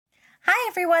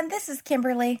everyone, this is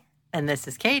Kimberly. And this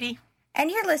is Katie. And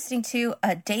you're listening to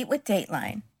A Date with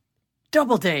Dateline.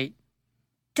 Double date.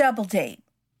 Double date.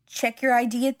 Check your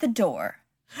ID at the door.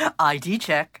 ID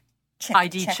check.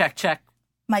 ID check.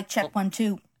 Mic check 1,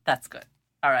 2. That's good.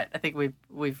 All right. I think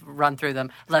we've run through them.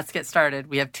 Let's get started.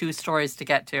 We have 2 stories to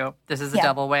get to. This is a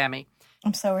double whammy.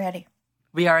 I'm so ready.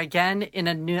 We are again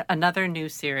in another new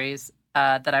series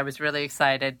that I was really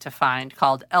excited to find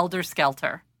called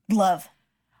Skelter. Love.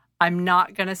 I'm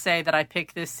not going to say that I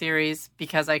picked this series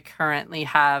because I currently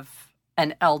have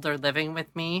an elder living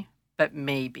with me, but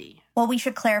maybe. Well, we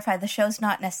should clarify the show's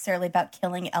not necessarily about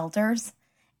killing elders.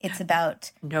 It's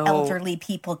about elderly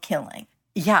people killing.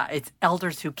 Yeah, it's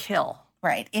elders who kill.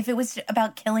 Right. If it was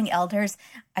about killing elders,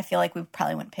 I feel like we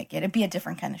probably wouldn't pick it. It'd be a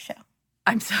different kind of show.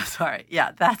 I'm so sorry.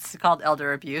 Yeah, that's called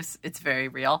elder abuse. It's very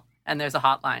real. And there's a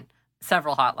hotline.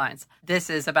 Several hotlines. This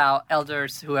is about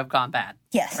elders who have gone bad.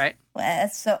 Yes. Right?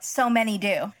 Well, so many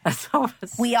do.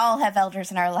 We all have elders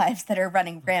in our lives that are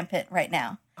running rampant right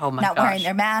now. Oh my gosh. Not wearing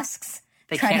their masks,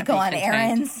 trying to go on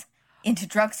errands, into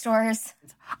drugstores.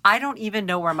 I don't even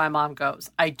know where my mom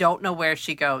goes. I don't know where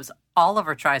she goes.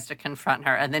 Oliver tries to confront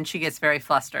her, and then she gets very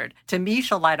flustered. To me,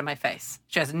 she'll lie to my face.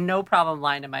 She has no problem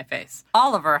lying to my face.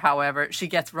 Oliver, however, she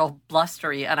gets real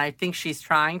blustery, and I think she's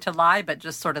trying to lie, but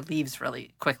just sort of leaves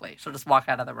really quickly. She'll just walk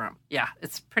out of the room. Yeah,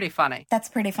 it's pretty funny. That's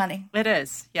pretty funny. It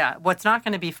is, yeah. What's not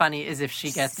going to be funny is if she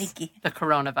gets the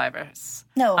coronavirus.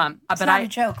 No, it's not a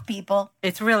joke, people.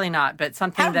 It's really not, but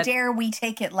something How dare we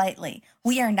take it lightly?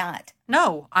 We are not.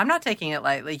 No, I'm not taking it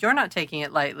lightly. You're not taking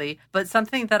it lightly. But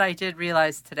something that I did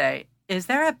realize today, is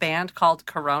there a band called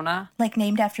Corona? Like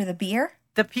named after the beer?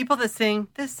 The people that sing,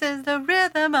 "This is the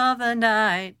rhythm of the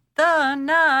night,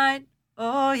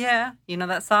 oh yeah." You know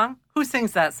that song? Who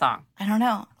sings that song? I don't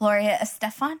know. Gloria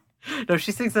Estefan? No,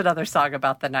 she sings another song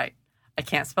about the night. I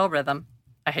can't spell rhythm.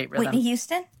 I hate rhythm. Whitney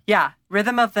Houston? Yeah.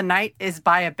 Rhythm of the Night is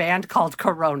by a band called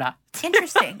Corona.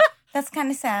 Interesting. That's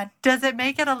kind of sad. Does it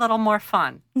make it a little more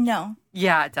fun? No.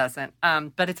 Yeah, it doesn't.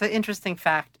 But it's an interesting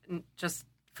fact. Just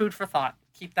food for thought.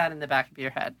 Keep that in the back of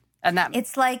your head. And that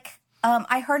it's like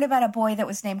I heard about a boy that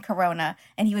was named Corona,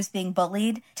 and he was being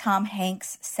bullied. Tom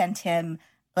Hanks sent him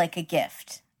like a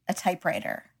gift, a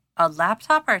typewriter. A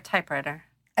laptop or a typewriter?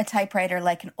 A typewriter,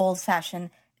 like an old-fashioned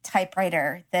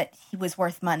typewriter that he was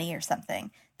worth money or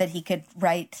something, that he could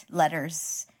write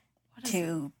letters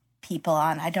to people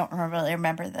on. I don't really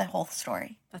remember the whole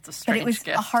story. That's a strange gift.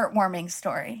 But it was a heartwarming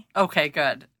story. Okay,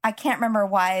 good. I can't remember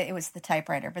why it was the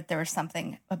typewriter, but there was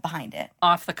something behind it.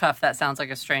 Off the cuff, that sounds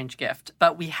like a strange gift.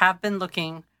 But we have been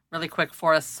looking really quick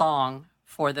for a song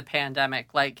for the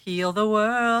pandemic, like "Heal the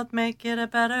World, Make It a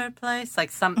Better Place," like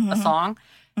a song.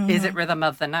 Mm-hmm. Is it Rhythm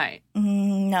of the Night?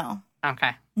 No.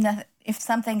 Okay. No, if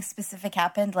something specific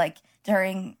happened, like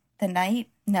during the night,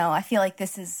 no. I feel like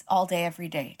this is all day, every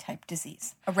day type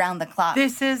disease, around the clock.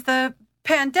 This is the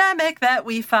pandemic that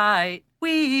we fight.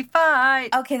 We fight.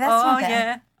 Okay, that's not bad.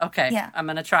 Yeah. Okay, yeah. I'm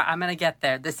going to try. I'm going to get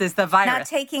there. This is the virus. Not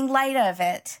taking light of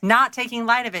it. Not taking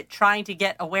light of it, trying to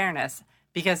get awareness,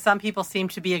 because some people seem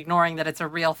to be ignoring that it's a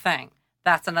real thing.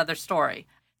 That's another story.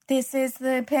 This is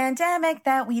the pandemic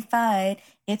that we fight.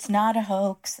 It's not a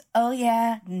hoax. Oh,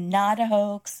 yeah. Not a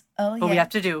hoax. Oh, yeah. But we have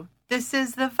to do, this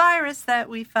is the virus that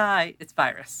we fight. It's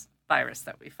virus. Virus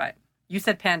that we fight. You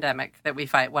said pandemic that we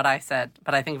fight, what I said,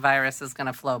 but I think virus is going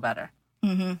to flow better.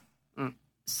 Mm-hmm.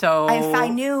 So if I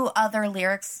knew other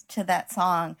lyrics to that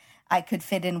song, I could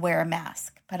fit in "Wear a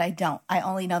Mask," but I don't. I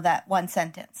only know that one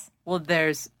sentence. Well,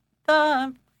 there's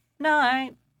the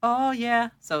night. Oh, yeah.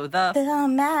 So the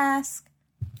mask.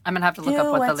 I'm going to have to look up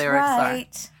what the lyrics are.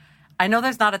 I know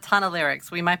there's not a ton of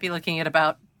lyrics. We might be looking at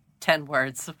about 10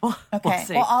 words. Okay. We'll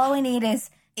see. Well, all we need is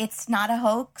 "It's not a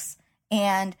hoax"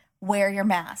 and "Wear your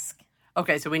mask."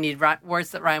 Okay, so we need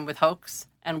words that rhyme with hoax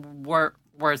and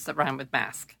words that rhyme with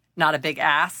mask. Not a big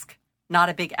ask. Not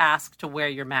a big ask to wear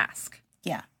your mask.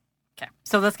 Yeah. Okay.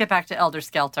 So let's get back to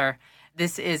Skelter.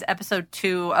 This is episode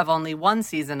 2 of only one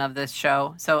season of this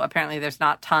show. So apparently there's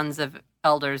not tons of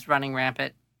elders running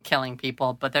rampant, killing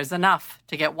people, but there's enough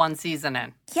to get one season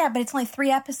in. Yeah, but it's only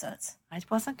 3 episodes. I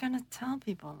wasn't going to tell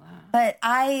people that.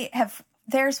 But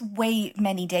there's way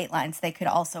many datelines they could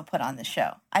also put on the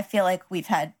show. I feel like we've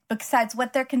had, besides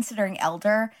what they're considering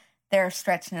elder, they're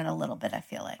stretching it a little bit, I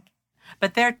feel like.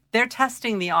 But they're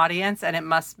testing the audience, and it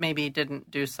maybe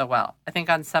didn't do so well. I think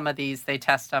on some of these, they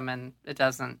test them, and it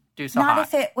doesn't do so hot. Not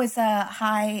if it was a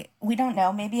high, we don't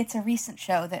know. Maybe it's a recent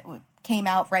show that came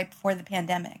out right before the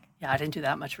pandemic. Yeah, I didn't do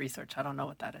that much research. I don't know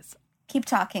what that is. Keep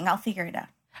talking. I'll figure it out.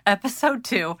 Episode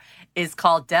 2 is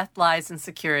called Death, Lies, and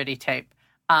Security Tape.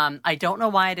 I don't know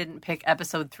why I didn't pick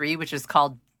episode 3, which is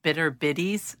called Bitter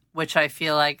Biddies, which I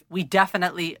feel like we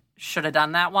definitely should have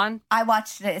done that one. I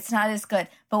watched it. It's not as good.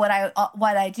 But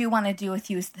what I do want to do with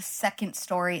you is the second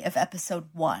story of episode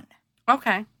 1.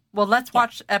 Okay. Well, let's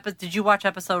watch Did you watch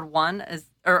episode 1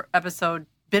 or episode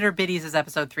Bitter Biddies is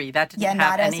episode 3? That didn't have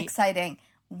not any... as exciting.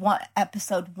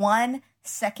 Episode 1,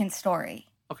 second story.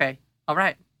 Okay. All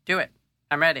right. Do it.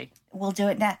 I'm ready. We'll do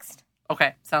it next.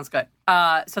 Okay. Sounds good.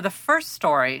 So the first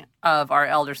story of our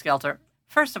Elder Skelter...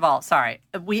 First of all, sorry,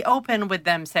 we open with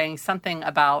them saying something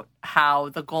about how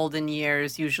the golden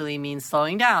years usually mean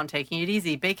slowing down, taking it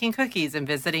easy, baking cookies, and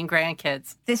visiting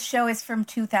grandkids. This show is from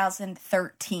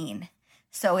 2013,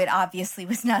 so it obviously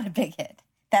was not a big hit.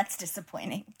 That's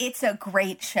disappointing. It's a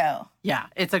great show. Yeah,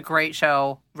 it's a great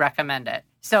show. Recommend it.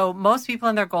 So most people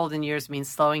in their golden years mean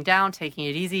slowing down, taking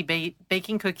it easy,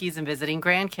 baking cookies, and visiting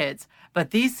grandkids.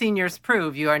 But these seniors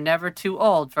prove you are never too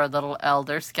old for a little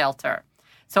Elder Skelter.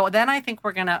 So then I think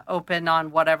we're going to open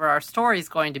on whatever our story is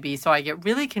going to be. So I get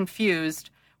really confused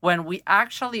when we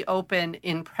actually open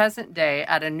in present day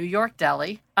at a New York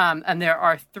deli. And there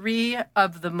are 3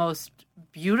 of the most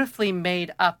beautifully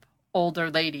made up older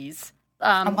ladies.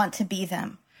 I want to be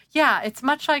them. Yeah, it's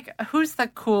much like, who's the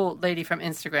cool lady from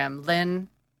Instagram? Lynn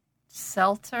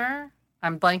Selter?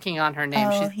 I'm blanking on her name.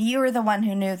 Oh, you were the one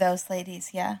who knew those ladies,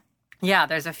 yeah. Yeah,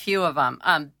 there's a few of them.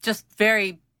 Just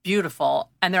very beautiful.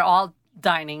 And they're all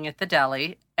dining at the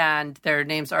deli, and their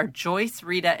names are Joyce,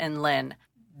 Rita, and Lynn.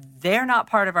 They're not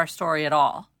part of our story at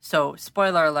all. So,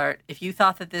 spoiler alert, if you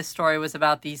thought that this story was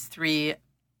about these 3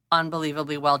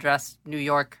 unbelievably well-dressed New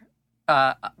York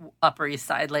Upper East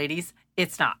Side ladies,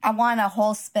 it's not. I want a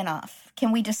whole spinoff.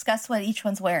 Can we discuss what each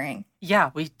one's wearing?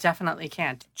 Yeah, we definitely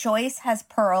can. Joyce has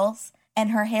pearls, and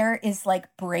her hair is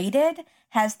like braided,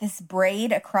 has this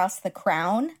braid across the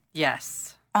crown.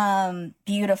 Yes.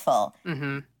 Beautiful.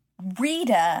 Mm-hmm.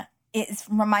 Rita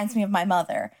reminds me of my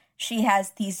mother. She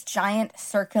has these giant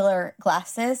circular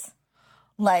glasses.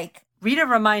 Like, Rita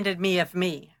reminded me of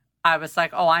me. I was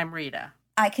like, oh, I'm Rita.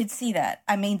 I could see that.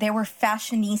 I mean, they were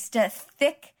fashionista,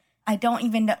 thick. I don't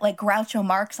even know, like Groucho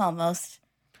Marx almost.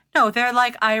 No, they're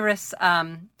like Iris.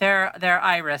 They're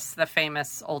Iris, the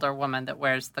famous older woman that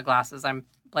wears the glasses. I'm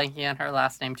blanking on her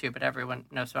last name too, but everyone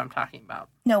knows who I'm talking about.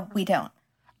 No, we don't.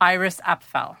 Iris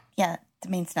Apfel. Yeah, it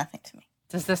means nothing to me.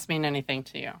 Does this mean anything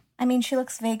to you? I mean, she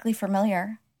looks vaguely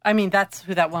familiar. I mean, that's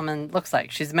who that woman looks like.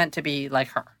 She's meant to be like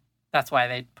her. That's why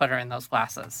they put her in those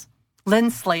glasses. Lynn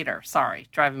Slater, sorry,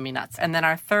 driving me nuts. And then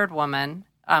our third woman,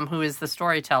 who is the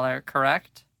storyteller,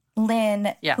 correct?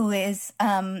 Lynn, who is,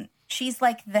 she's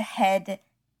like the head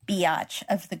biatch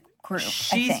of the group,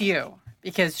 She's you,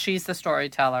 because she's the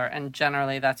storyteller, and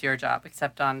generally that's your job,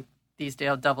 except on these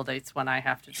double dates when I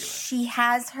have to do it. She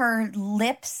has her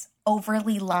lips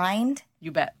overly lined.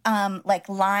 You bet. Like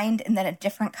lined and then a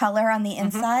different color on the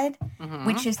inside,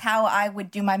 which is how I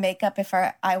would do my makeup if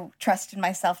I trusted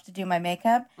myself to do my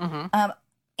makeup.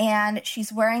 And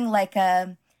she's wearing like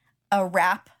a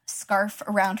wrap scarf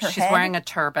around her head. She's wearing a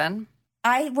turban.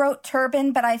 I wrote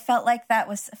turban, but I felt like that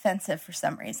was offensive for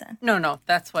some reason. No,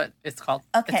 that's what it's called.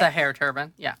 Okay. It's a hair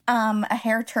turban, yeah. A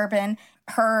hair turban.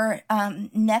 Her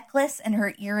necklace and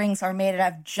her earrings are made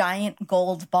out of giant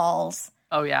gold balls.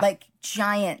 Oh, yeah. Like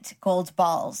giant gold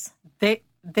balls.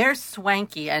 They're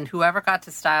swanky, and whoever got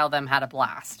to style them had a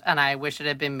blast. And I wish it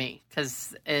had been me,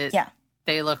 because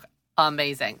they look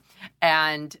amazing.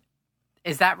 And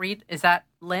is that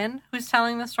Lynn who's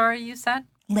telling the story you said?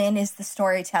 Lynn is the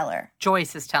storyteller.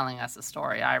 Joyce is telling us a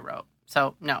story I wrote.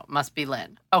 So, no, it must be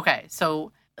Lynn. Okay,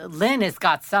 so Lynn has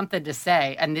got something to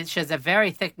say, and she has a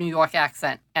very thick New York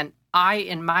accent. And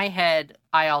in my head,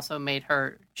 I also made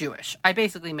her Jewish. I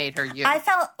basically made her you.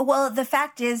 The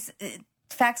fact is,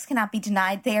 facts cannot be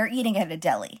denied. They are eating at a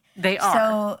deli. They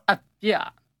are. So, yeah.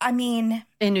 I mean,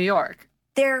 in New York.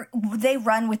 They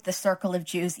run with the circle of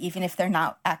Jews, even if they're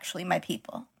not actually my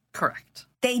people. Correct.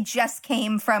 They just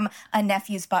came from a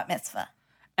nephew's bat mitzvah.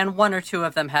 And 1 or 2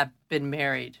 of them have been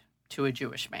married to a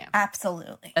Jewish man.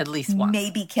 Absolutely. At least once.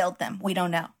 Maybe killed them. We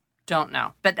don't know. Don't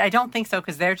know. But I don't think so,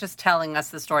 because they're just telling us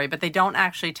the story. But they don't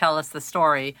actually tell us the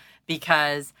story,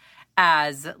 because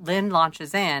as Lynn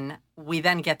launches in, we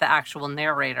then get the actual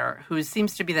narrator, who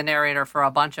seems to be the narrator for a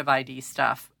bunch of ID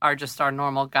stuff, just our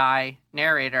normal guy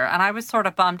narrator. And I was sort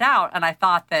of bummed out, and I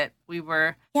thought that we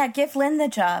were... Yeah, give Lynn the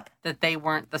job. That they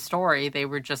weren't the story. They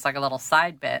were just like a little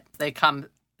side bit. They come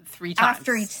 3 times.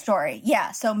 After each story.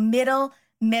 Yeah, so middle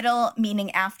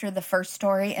meaning after the first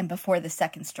story and before the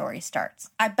second story starts.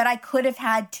 But I could have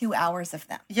had 2 hours of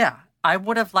them. Yeah, I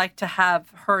would have liked to have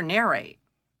her narrate.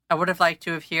 I would have liked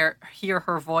to have hear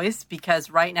her voice, because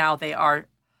right now they are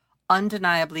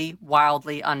undeniably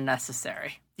wildly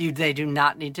unnecessary. They do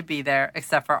not need to be there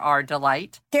except for our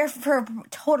delight. They're for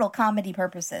total comedy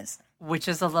purposes. Which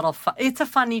is a little fun. It's a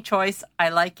funny choice. I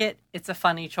like it. It's a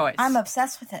funny choice. I'm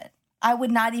obsessed with it. I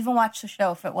would not even watch the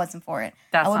show if it wasn't for it.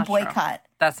 That's I would not boycott.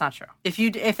 True. That's not true.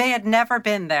 If they had never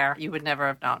been there, you would never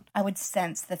have known. I would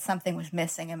sense that something was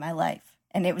missing in my life,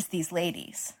 and it was these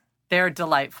ladies. They're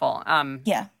delightful.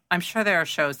 Yeah. I'm sure there are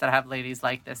shows that have ladies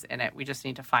like this in it. We just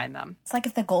need to find them. It's like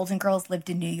if the Golden Girls lived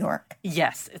in New York.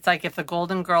 Yes. It's like if the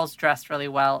Golden Girls dressed really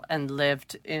well and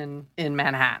lived in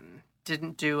Manhattan.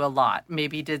 Didn't do a lot.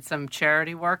 Maybe did some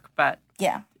charity work, but...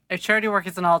 Yeah. Charity work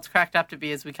isn't all it's cracked up to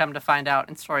be, as we come to find out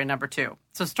in story number 2.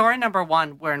 So story number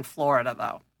 1, we're in Florida,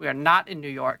 though. We are not in New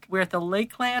York. We're at the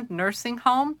Lakeland Nursing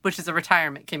Home, which is a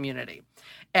retirement community.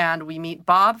 And we meet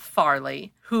Bob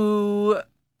Farley, who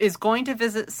is going to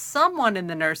visit someone in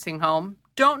the nursing home.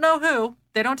 Don't know who.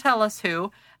 They don't tell us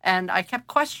who. And I kept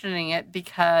questioning it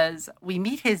because we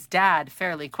meet his dad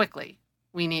fairly quickly.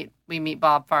 We meet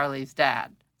Bob Farley's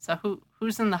dad. So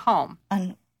who's in the home?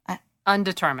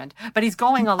 Undetermined, but he's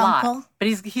going a lot. Uncle? But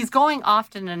he's going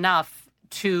often enough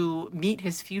to meet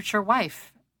his future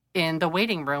wife in the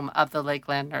waiting room of the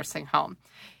Lakeland Nursing Home.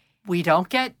 We don't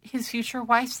get his future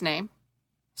wife's name,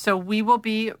 so we will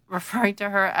be referring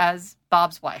to her as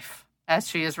Bob's wife, as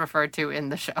she is referred to in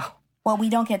the show. Well, we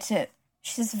don't get to...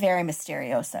 She's very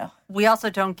mysterioso. We also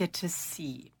don't get to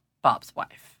see Bob's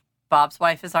wife. Bob's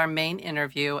wife is our main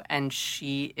interview, and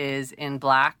she is in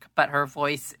black, but her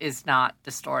voice is not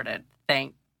distorted.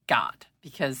 Thank God,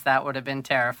 because that would have been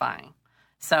terrifying.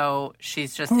 So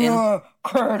she's just in...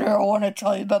 Kurt, I want to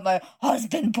tell you about my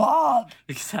husband, Bob.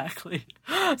 Exactly.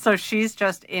 So she's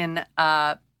just in...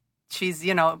 she's,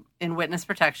 in witness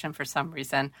protection for some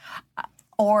reason.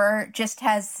 Or just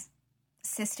has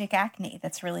cystic acne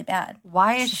that's really bad.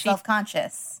 Why is she...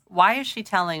 self-conscious. Why is she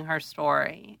telling her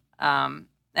story?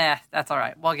 That's all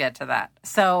right. We'll get to that.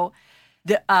 So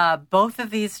both of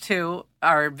these two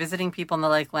are visiting people in the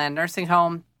Lakeland Nursing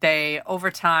Home. They,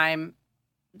 over time,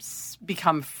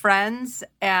 become friends,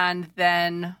 and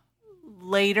then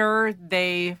later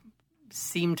they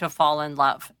seem to fall in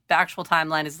love. The actual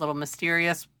timeline is a little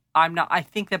mysterious. I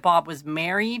think that Bob was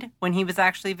married when he was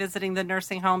actually visiting the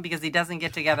nursing home because he doesn't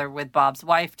get together with Bob's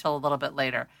wife till a little bit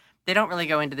later. They don't really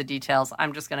go into the details.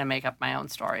 I'm just going to make up my own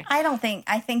story.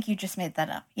 I think you just made that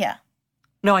up. Yeah.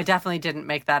 No, I definitely didn't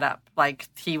make that up. Like,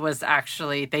 he was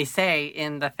actually, they say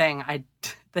in the thing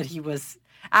that he was,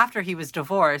 after he was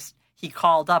divorced, he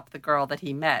called up the girl that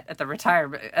he met at the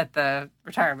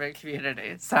retirement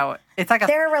community. So it's like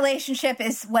their relationship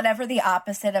is whatever the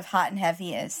opposite of hot and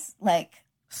heavy is. Like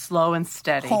slow and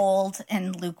steady. Cold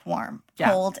and lukewarm.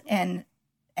 Yeah. Cold and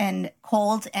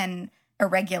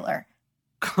irregular.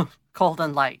 Cold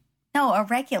and light. No,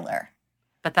 irregular.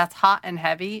 But that's hot and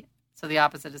heavy, so the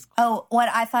opposite is cold. Oh, what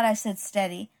I thought I said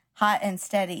steady. Hot and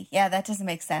steady. Yeah, that doesn't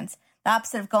make sense. The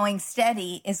opposite of going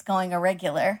steady is going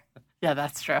irregular. Yeah,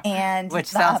 that's true. And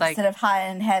which the sounds opposite of hot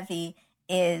and heavy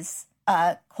is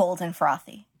cold and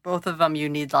frothy. Both of them, you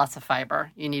need lots of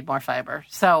fiber. You need more fiber.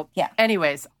 So, yeah.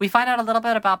 Anyways, we find out a little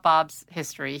bit about Bob's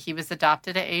history. He was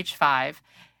adopted at age 5.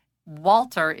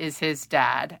 Walter is his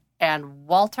dad. And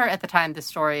Walter, at the time the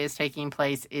story is taking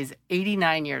place, is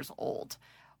 89 years old.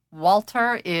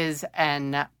 Walter was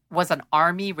an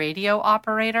Army radio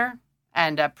operator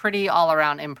and a pretty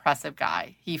all-around impressive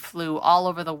guy. He flew all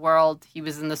over the world. He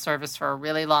was in the service for a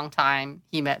really long time.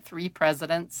 He met 3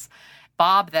 presidents.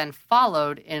 Bob then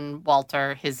followed in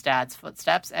Walter, his dad's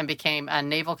footsteps, and became a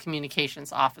naval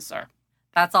communications officer.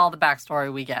 That's all the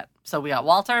backstory we get. So we got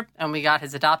Walter, and we got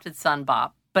his adopted son,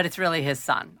 Bob. But it's really his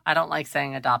son. I don't like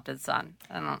saying adopted son.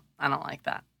 I don't like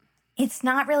that. It's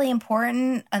not really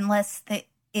important unless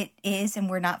it is, and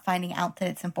we're not finding out that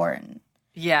it's important.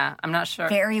 Yeah, I'm not sure.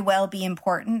 Very well be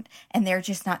important, and they're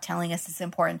just not telling us it's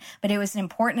important. But it was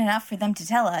important enough for them to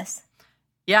tell us.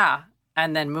 Yeah,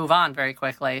 and then move on very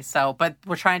quickly. But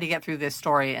we're trying to get through this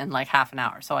story in like half an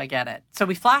hour, so I get it. So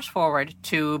we flash forward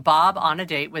to Bob on a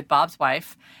date with Bob's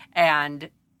wife, and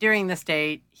during this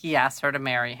date, he asks her to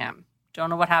marry him. Don't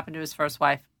know what happened to his first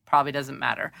wife. Probably doesn't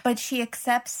matter. But she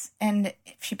accepts, and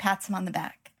she pats him on the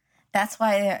back. That's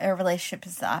why their relationship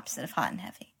is the opposite of hot and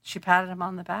heavy. She patted him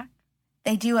on the back?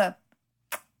 They do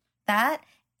that,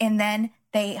 and then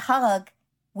they hug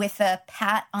with a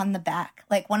pat on the back.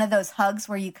 Like one of those hugs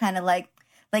where you kind of like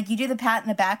you do the pat in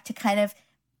the back to kind of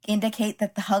indicate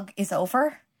that the hug is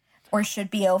over or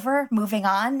should be over, moving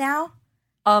on now.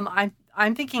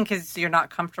 I'm thinking because you're not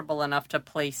comfortable enough to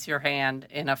place your hand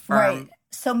in a firm. Right.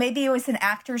 So maybe it was an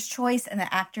actor's choice and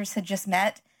the actors had just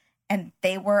met and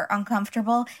they were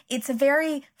uncomfortable. It's a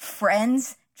very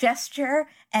Friends gesture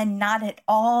and not at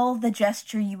all the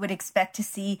gesture you would expect to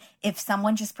see if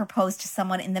someone just proposed to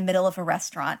someone in the middle of a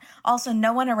restaurant. Also,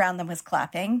 no one around them was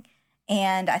clapping.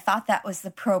 And I thought that was the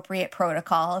appropriate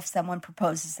protocol if someone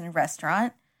proposes in a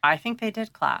restaurant. I think they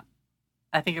did clap.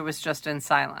 I think it was just in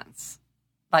silence.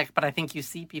 But I think you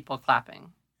see people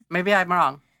clapping. Maybe I'm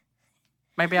wrong.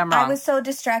 I was so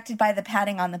distracted by the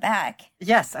patting on the back.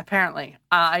 Yes, apparently.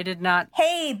 I did not.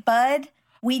 Hey, bud,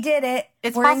 we did it.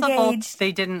 We're possible engaged.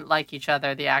 They didn't like each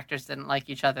other. The actors didn't like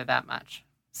each other that much.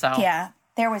 So yeah,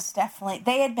 there was definitely.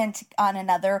 They had been on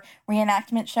another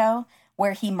reenactment show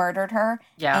where he murdered her.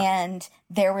 Yeah. And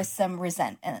there was some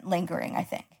resentment lingering, I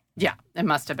think. Yeah, it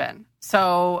must have been.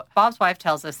 So Bob's wife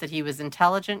tells us that he was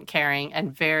intelligent, caring,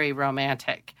 and very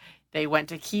romantic. They went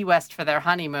to Key West for their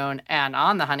honeymoon, and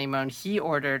on the honeymoon, he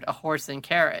ordered a horse and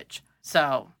carriage.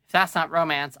 So if that's not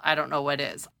romance, I don't know what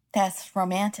is. That's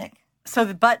romantic.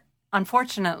 But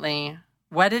unfortunately,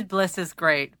 wedded bliss is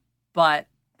great, but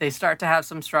they start to have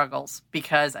some struggles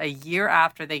because a year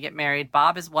after they get married,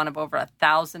 Bob is one of over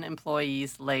 1,000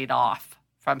 employees laid off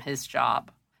from his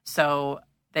job. So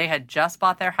they had just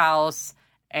bought their house,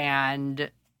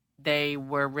 and they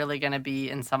were really going to be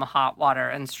in some hot water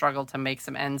and struggle to make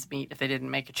some ends meet if they didn't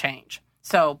make a change.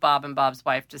 So Bob and Bob's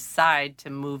wife decide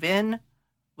to move in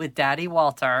with Daddy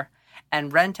Walter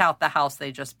and rent out the house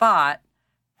they just bought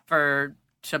to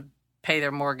pay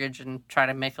their mortgage and try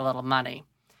to make a little money.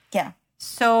 Yeah.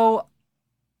 So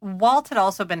Walt had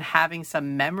also been having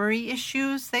some memory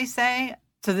issues, they say.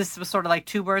 So this was sort of like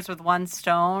two birds with one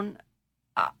stone.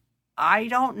 I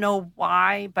don't know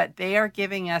why, but they are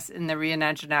giving us in the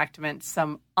reenactment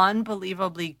some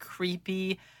unbelievably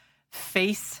creepy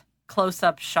face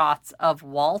close-up shots of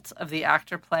Walt, of the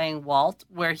actor playing Walt,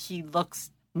 where he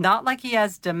looks not like he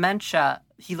has dementia.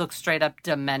 He looks straight up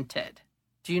demented.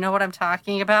 Do you know what I'm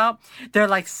talking about? They're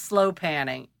like slow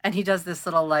panning, and he does this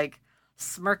little like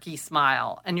smirky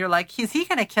smile, and you're like, is he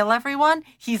going to kill everyone?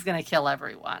 He's going to kill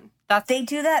everyone. They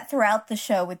do that throughout the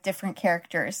show with different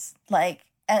characters. Like,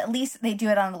 at least they do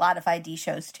it on a lot of ID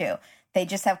shows, too. They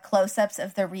just have close-ups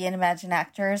of the reimagined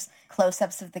actors,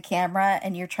 close-ups of the camera,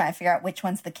 and you're trying to figure out which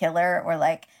one's the killer or,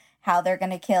 like, how they're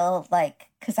going to kill. Like,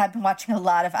 because I've been watching a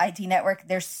lot of ID Network.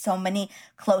 There's so many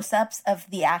close-ups of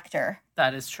the actor.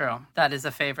 That is true. That is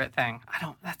a favorite thing.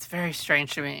 That's very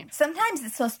strange to me. Sometimes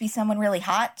it's supposed to be someone really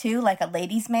hot, too, like a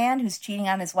ladies' man who's cheating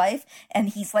on his wife, and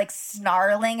he's, like,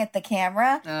 snarling at the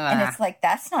camera, and it's like,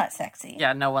 that's not sexy.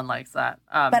 Yeah, no one likes that.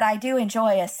 But I do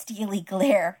enjoy a steely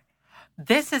glare.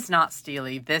 This is not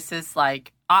steely. This is,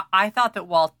 like, I thought that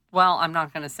Walt, well, I'm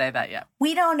not going to say that yet.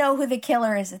 We don't know who the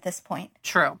killer is at this point.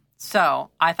 True. So,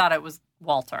 I thought it was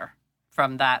Walter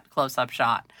from that close-up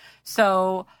shot.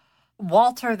 So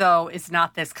Walter, though, is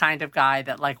not this kind of guy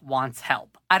that, like, wants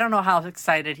help. I don't know how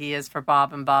excited he is for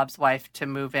Bob and Bob's wife to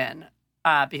move in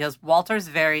because Walter's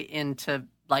very into,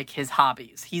 like, his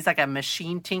hobbies. He's, like, a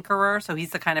machine tinkerer, so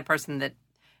he's the kind of person that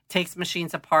takes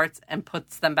machines apart and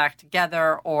puts them back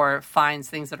together or finds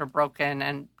things that are broken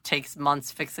and takes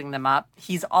months fixing them up.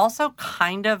 He's also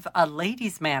kind of a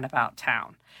ladies' man about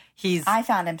town. I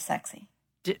found him sexy.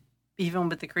 Even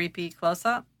with the creepy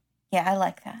close-up? Yeah, I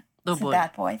like that. It's a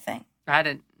bad boy thing. I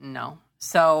didn't know.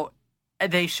 So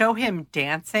they show him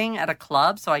dancing at a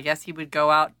club, so I guess he would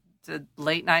go out to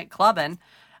late-night clubbing.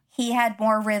 He had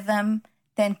more rhythm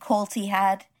than Colty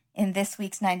had in this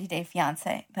week's 90 Day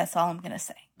Fiancé. That's all I'm going to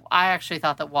say. I actually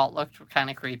thought that Walt looked kind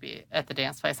of creepy at the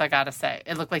dance place, I gotta say.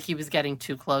 It looked like he was getting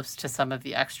too close to some of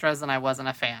the extras, and I wasn't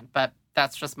a fan, but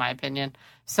that's just my opinion.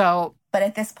 But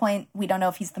at this point, we don't know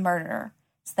if he's the murderer,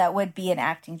 so that would be an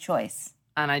acting choice.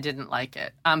 And I didn't like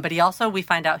it. But we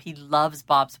find out he loves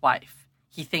Bob's wife.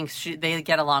 He thinks they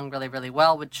get along really, really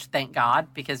well, which thank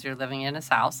God, because you're living in his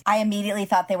house. I immediately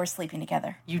thought they were sleeping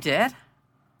together. You did?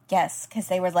 Yes, because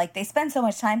they were like, they spend so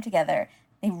much time together.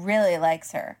 He really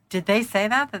likes her. Did they say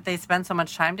that they spend so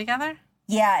much time together?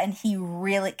 Yeah, and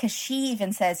because she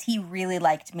even says he really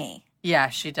liked me. Yeah,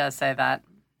 she does say that.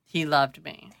 He loved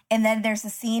me. And then there's a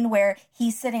scene where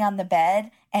he's sitting on the bed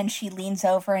and she leans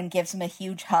over and gives him a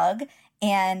huge hug.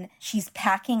 And she's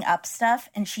packing up stuff.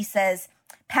 And she says,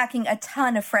 packing a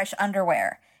ton of fresh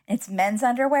underwear. And it's men's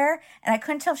underwear. And I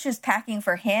couldn't tell if she was packing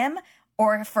for him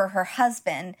or for her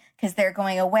husband because they're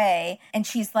going away. And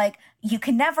she's like, you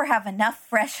can never have enough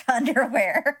fresh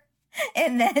underwear.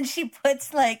 And then she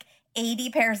puts like 80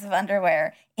 pairs of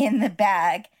underwear in the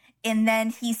bag. And then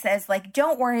he says, like,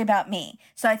 don't worry about me.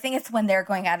 So I think it's when they're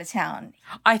going out of town.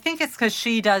 I think it's because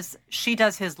she does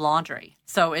his laundry.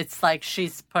 So it's like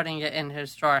she's putting it in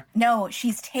his drawer. No,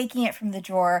 she's taking it from the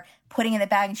drawer, putting it in the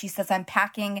bag. And she says, I'm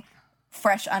packing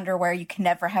fresh underwear. You can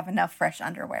never have enough fresh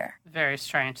underwear. Very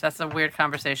strange. That's a weird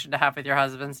conversation to have with your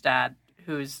husband's dad,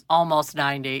 who's almost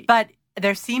 90. But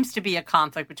there seems to be a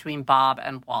conflict between Bob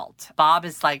and Walt. Bob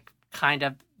is like kind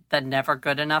of the never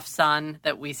good enough son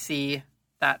that we see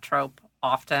that trope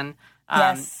often.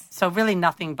 Yes. So really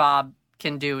nothing Bob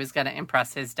can do is going to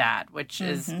impress his dad, which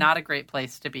is not a great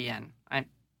place to be in. I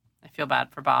feel bad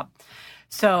for Bob.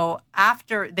 So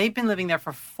after they've been living there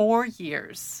for 4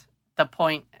 years, the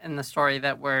point in the story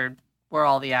that where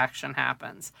all the action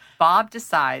happens, Bob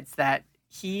decides that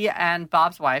he and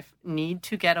Bob's wife need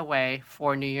to get away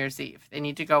for New Year's Eve. They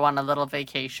need to go on a little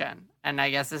vacation. And I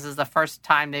guess this is the first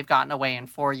time they've gotten away in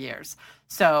 4 years.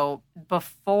 So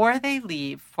before they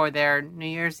leave for their New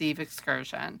Year's Eve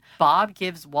excursion, Bob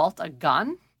gives Walt a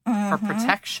gun for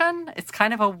protection. It's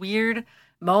kind of a weird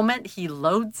moment. He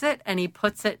loads it and he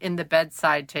puts it in the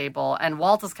bedside table. And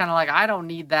Walt is kind of like, I don't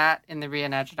need that in the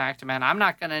reenactment. I'm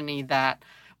not going to need that.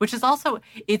 Which is also,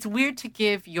 it's weird to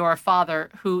give your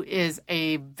father, who is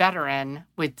a veteran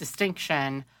with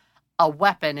distinction, a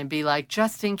weapon and be like,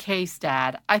 just in case,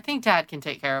 Dad. I think Dad can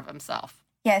take care of himself.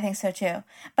 Yeah, I think so too.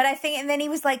 But I think, and then he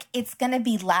was like, it's going to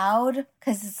be loud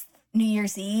because it's New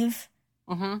Year's Eve.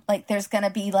 Mm-hmm. Like, there's going to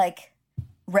be like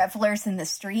revelers in the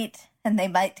street and they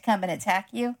might come and attack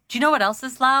you. Do you know what else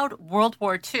is loud? World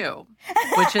War II,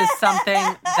 which is something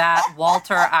that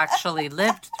Walter actually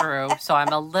lived through. So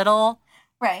I'm a little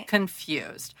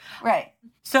confused. Right.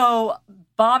 So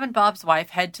Bob and Bob's wife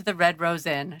head to the Red Rose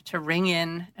Inn to ring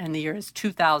in, and the year is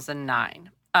 2009.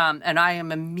 And I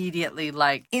am immediately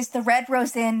like... Is the Red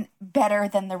Rose Inn better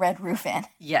than the Red Roof Inn?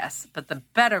 Yes, but the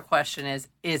better question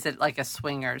is it like a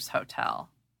swingers hotel?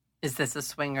 Is this a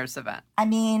swingers event? I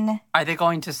mean... Are they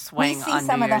going to swing on New Year's Eve? We see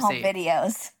some of the home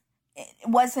videos. It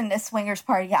wasn't a swingers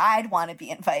party I'd want to be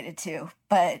invited to,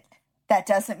 but that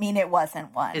doesn't mean it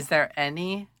wasn't one. Is there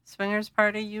any swingers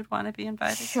party you'd want to be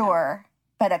invited to? Sure,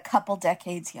 but a couple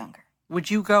decades younger. Would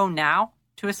you go now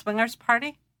to a swingers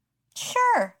party?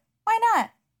 Sure. Why not?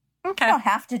 Okay. You don't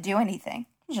have to do anything.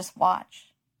 You just watch.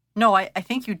 No, I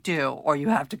think you do, or you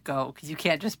have to go, because you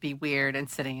can't just be weird and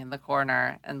sitting in the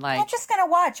corner and like... I'm just going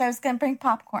to watch. I was going to bring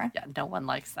popcorn. Yeah, no one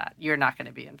likes that. You're not going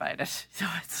to be invited. So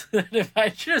it's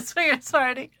invite you to a swingers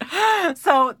party.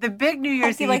 So the big New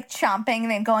Year's Eve... like chomping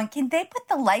and going, can they put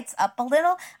the lights up a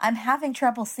little? I'm having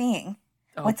trouble seeing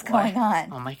what's going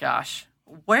on. Oh my gosh.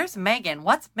 Where's Megan?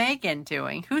 What's Megan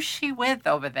doing? Who's she with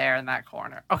over there in that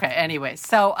corner? Okay, anyway,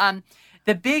 so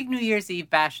the big New Year's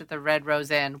Eve bash at the Red Rose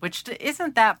Inn, which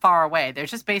isn't that far away. They're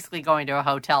just basically going to a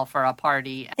hotel for a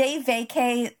party. They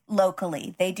vacay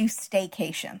locally. They do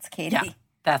staycations, Katie. Yeah,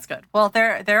 that's good. Well,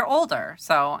 they're older,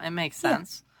 so it makes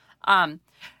sense. Yeah.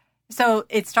 So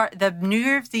the New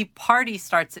Year's Eve party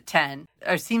starts at 10.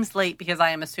 It seems late because I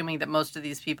am assuming that most of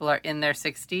these people are in their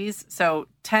 60s. So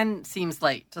 10 seems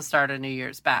late to start a New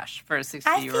Year's bash for a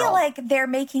 60-year-old. I feel like they're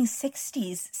making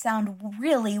 60s sound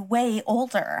really way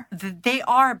older. They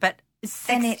are, but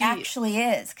 60... And it actually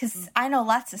is. Because I know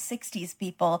lots of 60s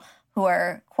people who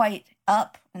are quite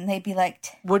up, and they'd be like...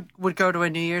 Would go to a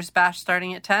New Year's bash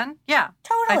starting at 10? Yeah.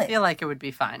 Totally. I feel like it would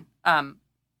be fine. Don't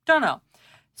know.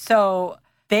 So...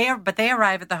 They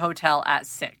arrive at the hotel at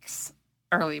 6,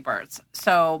 early birds.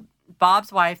 So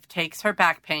Bob's wife takes her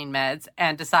back pain meds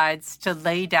and decides to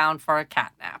lay down for a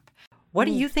cat nap. What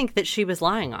do you think that she was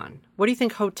lying on? What do you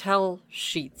think hotel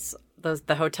sheets,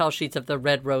 the hotel sheets of the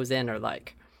Red Rose Inn are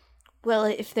like? Well,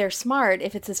 if they're smart,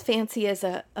 if it's as fancy as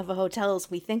of a hotel as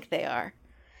we think they are,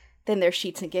 then they're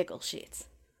sheets and giggle sheets.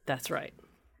 That's right.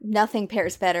 Nothing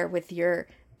pairs better with your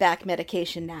back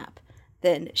medication nap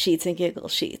than sheets and giggle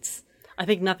sheets. I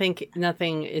think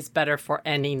nothing is better for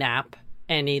any nap,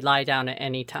 any lie down at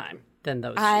any time than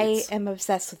those sheets. I am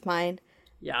obsessed with mine.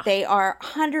 Yeah. They are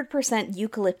 100%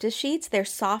 eucalyptus sheets. They're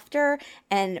softer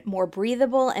and more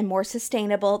breathable and more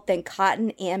sustainable than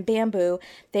cotton and bamboo.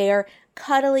 They are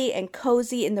cuddly and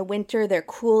cozy in the winter. They're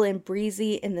cool and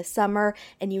breezy in the summer.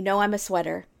 And you know I'm a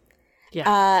sweater.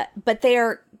 Yeah. But they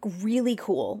are really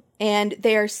cool. And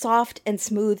they are soft and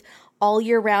smooth all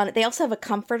year round. They also have a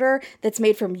comforter that's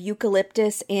made from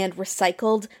eucalyptus and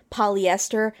recycled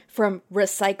polyester from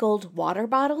recycled water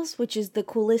bottles, which is the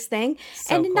coolest thing.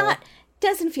 So and cool.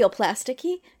 Doesn't feel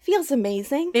plasticky. Feels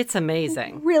amazing. It's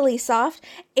amazing. Really soft.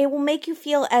 It will make you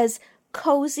feel as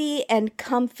cozy and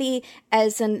comfy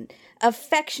as an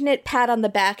affectionate pat on the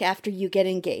back after you get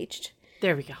engaged.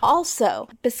 There we go. Also,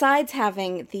 besides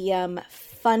having the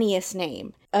funniest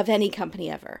name of any company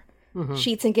ever,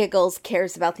 Sheets and Giggles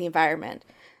cares about the environment.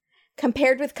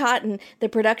 Compared with cotton, the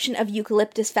production of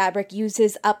eucalyptus fabric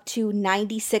uses up to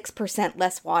 96%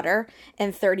 less water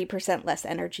and 30% less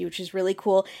energy, which is really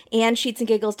cool. And Sheets and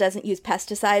Giggles doesn't use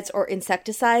pesticides or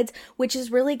insecticides, which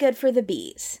is really good for the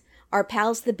bees. Our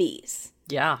pals, the bees.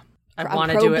 Yeah. I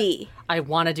want to do bee. I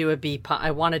want to do a bee.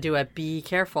 I want to do a be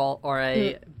careful or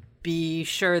a be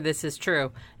sure this is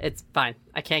true. It's fine.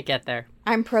 I can't get there.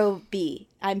 I'm pro B.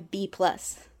 I'm B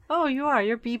plus. Oh, you are.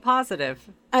 You're B positive.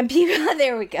 I'm B.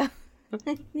 There we go.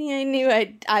 I knew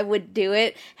I would do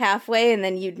it halfway and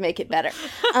then you'd make it better.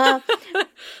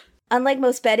 Unlike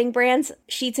most bedding brands,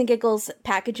 Sheets and Giggles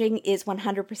packaging is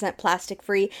 100% plastic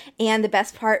free. And the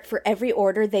best part, for every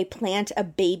order, they plant a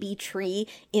baby tree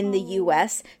in the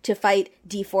U.S. to fight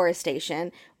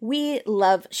deforestation. We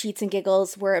love Sheets and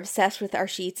Giggles. We're obsessed with our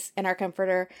sheets and our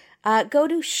comforter. Go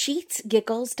to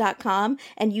sheetsgiggles.com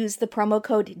and use the promo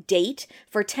code DATE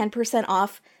for 10%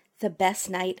 off the best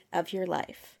night of your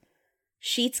life.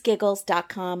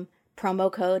 Sheetsgiggles.com,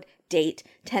 promo code DATE,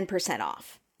 10%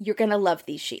 off. You're going to love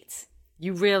these sheets.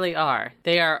 You really are.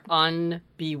 They are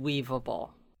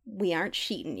unbelievable. We aren't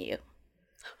sheeting you.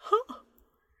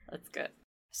 That's good.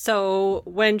 So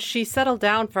when she settled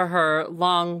down for her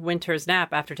long winter's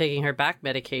nap after taking her back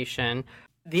medication,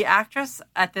 the actress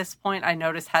at this point, I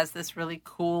noticed, has this really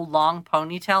cool long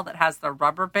ponytail that has the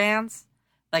rubber bands,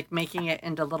 like making it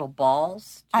into little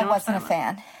balls. I wasn't a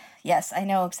fan. Yes, I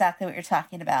know exactly what you're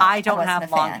talking about. I don't have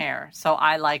long hair, so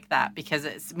I like that because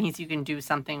it means you can do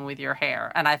something with your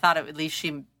hair. And I thought at least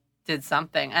she did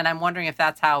something. And I'm wondering if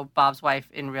that's how Bob's wife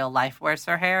in real life wears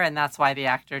her hair, and that's why the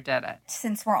actor did it.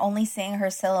 Since we're only seeing her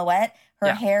silhouette,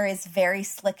 her hair is very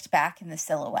slicked back in the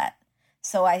silhouette.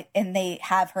 And they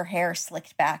have her hair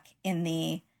slicked back in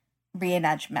the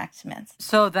reenactments.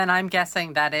 So then I'm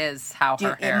guessing that is how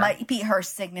her hair... It might be her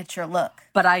signature look.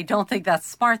 But I don't think that's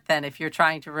smart then if you're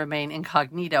trying to remain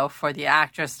incognito for the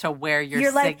actress to wear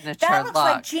your signature look. That looks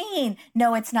like Jean.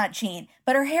 No, it's not Jean.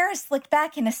 But her hair is slicked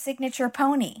back in a signature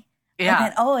pony.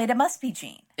 Yeah. Then, it must be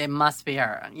Jean. It must be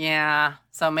her. Yeah,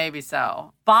 so maybe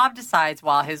so. Bob decides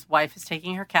while his wife is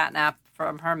taking her cat nap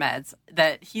from her meds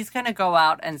that he's going to go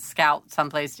out and scout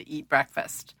someplace to eat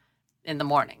breakfast in the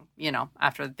morning,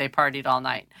 after they partied all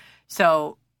night.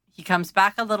 So he comes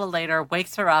back a little later,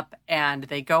 wakes her up, and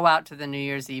they go out to the New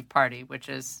Year's Eve party, which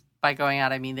is, by going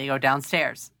out, I mean they go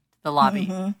downstairs to the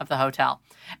lobby of the hotel.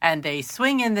 And they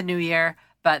swing in the new year,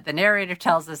 but the narrator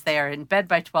tells us they are in bed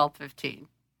by 12:15.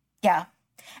 Yeah.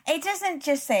 It doesn't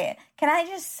just say it. Can I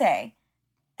just say,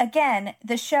 again,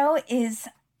 the show is...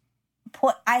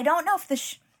 I don't know if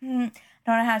I don't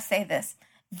know how to say this.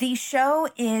 The show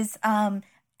is...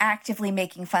 actively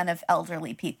making fun of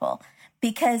elderly people,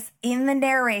 because in the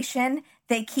narration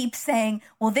they keep saying,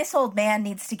 well, this old man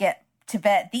needs to get to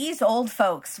bed. These old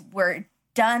folks were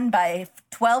done by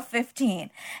 12:15,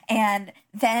 and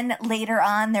then later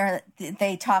on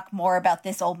they talk more about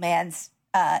this old man's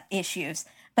issues,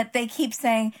 but they keep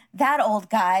saying that old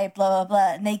guy, blah blah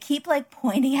blah, and they keep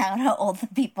pointing out how old the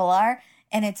people are,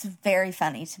 and it's very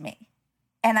funny to me.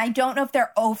 And I don't know if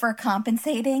they're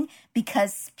overcompensating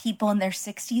because people in their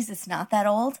 60s, it's not that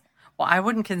old. Well, I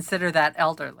wouldn't consider that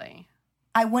elderly.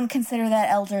 I wouldn't consider that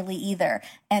elderly either.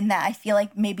 And that I feel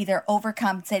like maybe they're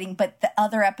overcompensating, but the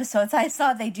other episodes I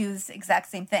saw, they do this exact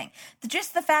same thing.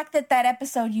 Just the fact that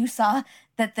episode you saw,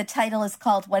 that the title is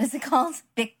called, what is it called?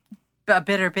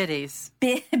 Bitter Biddies.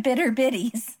 Bitter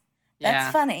Biddies.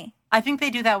 That's funny. I think they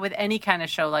do that with any kind of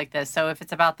show like this. So if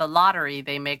it's about the lottery,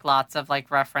 they make lots of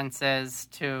references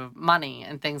to money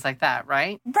and things like that,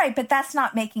 right? Right, but that's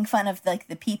not making fun of the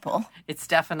people. It's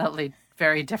definitely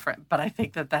very different, but I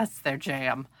think that's their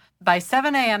jam. By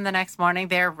 7 a.m. the next morning,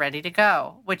 they're ready to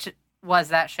go, which was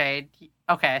that shade.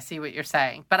 Okay, I see what you're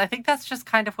saying. But I think that's just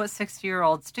kind of what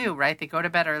 60-year-olds do, right? They go to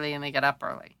bed early and they get up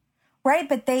early. Right,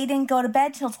 but they didn't go to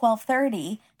bed till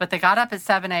 12:30. But they got up at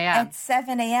 7 a.m. At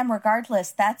 7 a.m.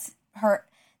 regardless. That's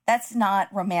not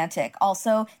romantic.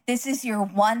 Also, this is your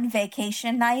one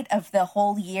vacation night of the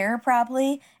whole year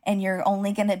probably, and you're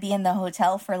only going to be in the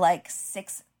hotel for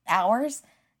 6 hours.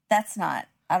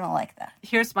 I don't like that.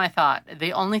 Here's my thought.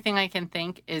 The only thing I can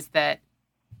think is that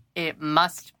it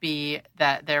must be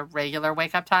that their regular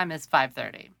wake-up time is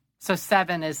 5:30. So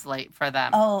 7 is late for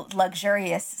them. Oh,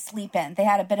 luxurious sleep-in. They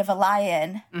had a bit of a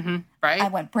lie-in. Mm-hmm, right? I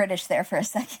went British there for a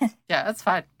second. Yeah, that's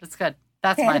fine. That's good.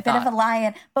 That's my thought. They had a bit of a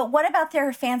lie-in. But what about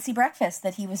their fancy breakfast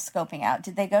that he was scoping out?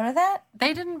 Did they go to that?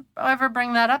 They didn't ever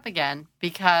bring that up again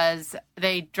because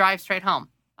they drive straight home.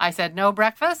 I said, no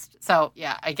breakfast? So,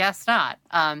 yeah, I guess not.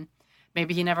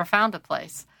 Maybe he never found a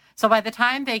place. So by the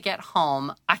time they get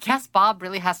home, I guess Bob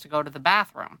really has to go to the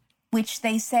bathroom. Which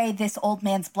they say this old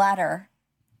man's bladder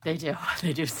They do.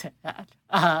 They do say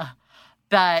that.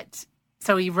 But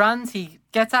so he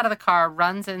gets out of the car,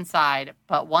 runs inside,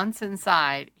 but once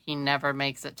inside, he never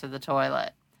makes it to the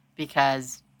toilet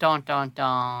because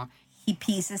he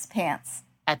pees his pants.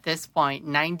 At this point,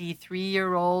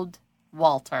 93-year-old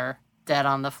Walter dead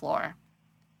on the floor.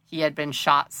 He had been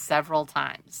shot several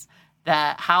times.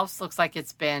 The house looks like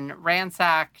it's been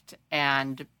ransacked,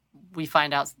 and we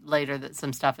find out later that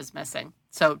some stuff is missing.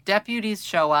 So deputies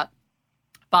show up.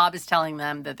 Bob is telling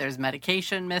them that there's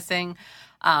medication missing.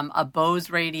 A Bose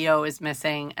radio is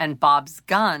missing, and Bob's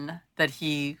gun that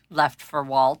he left for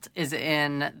Walt is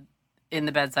in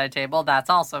the bedside table. That's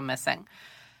also missing.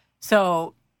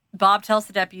 So Bob tells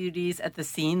the deputies at the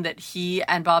scene that he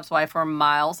and Bob's wife were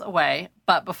miles away,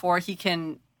 but before he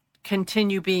can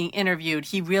continue being interviewed,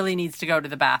 he really needs to go to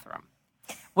the bathroom,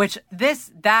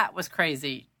 that was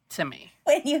crazy to me.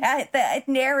 When you had the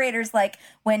narrator's like,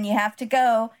 when you have to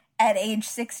go at age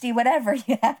 60, whatever,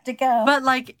 you have to go. But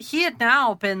like, he had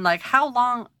now been like, how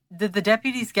long did the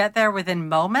deputies get there? Within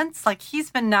moments? Like,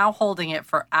 he's been now holding it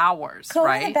for hours,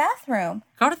 right? Go to the bathroom.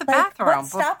 Go to the bathroom.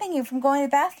 What's stopping you from going to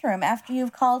the bathroom after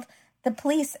you've called the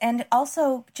police? And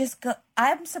also just go.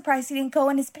 I'm surprised he didn't go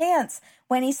in his pants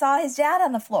when he saw his dad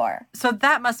on the floor. So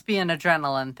that must be an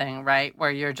adrenaline thing, right?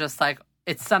 Where you're just like,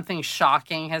 it's something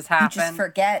shocking has happened. You just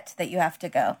forget that you have to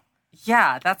go.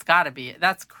 Yeah, that's got to be it.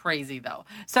 That's crazy, though.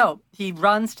 So he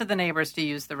runs to the neighbors to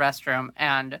use the restroom,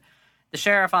 and the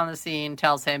sheriff on the scene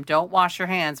tells him, don't wash your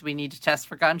hands. We need to test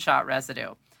for gunshot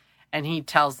residue. And he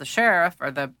tells the sheriff,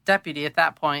 or the deputy at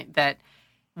that point, that,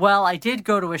 well, I did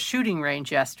go to a shooting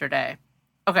range yesterday.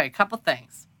 Okay, a couple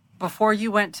things. Before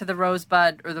you went to the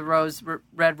Rosebud or the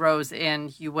Red Rose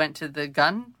Inn, you went to the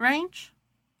gun range?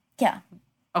 Yeah.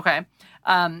 Okay.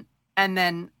 And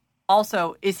then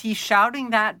also, is he shouting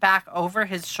that back over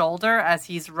his shoulder as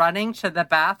he's running to the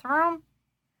bathroom?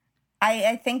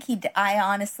 I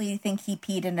honestly think he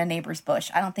peed in a neighbor's bush.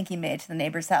 I don't think he made it to the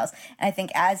neighbor's house. And I think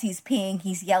as he's peeing,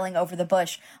 he's yelling over the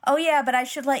bush, oh yeah, but I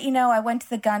should let you know I went to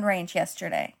the gun range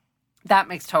yesterday. That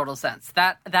makes total sense.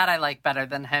 That I like better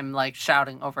than him like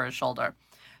shouting over his shoulder.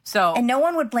 So, and no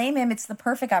one would blame him. It's the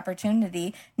perfect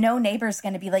opportunity. No neighbor's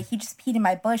going to be like, he just peed in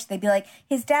my bush. They'd be like,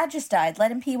 his dad just died.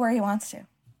 Let him pee where he wants to.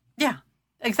 Yeah,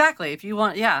 exactly. If you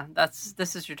want,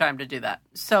 this is your time to do that.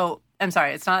 So, I'm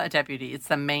sorry, it's not a deputy. It's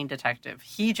the main detective.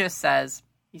 He says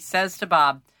to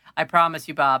Bob, I promise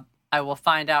you, Bob, I will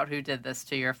find out who did this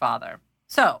to your father.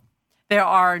 So, there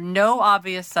are no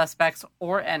obvious suspects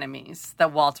or enemies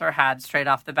that Walter had straight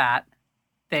off the bat.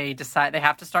 They decide they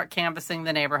have to start canvassing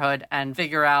the neighborhood and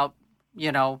figure out,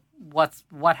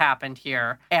 what happened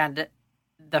here. And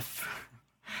the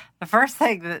first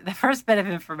bit of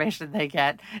information they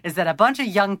get is that a bunch of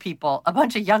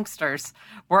youngsters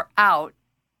were out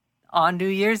on New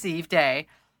Year's Eve day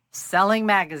selling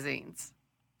magazines.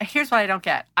 Here's what I don't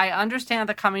get. I understand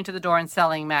the coming to the door and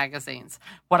selling magazines.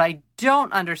 What I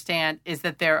don't understand is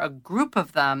that they're a group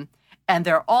of them and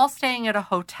they're all staying at a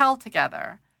hotel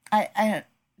together.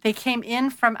 They came in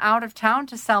from out of town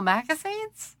to sell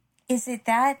magazines? Is it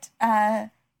that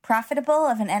profitable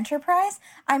of an enterprise?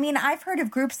 I mean, I've heard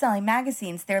of groups selling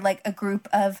magazines. They're like a group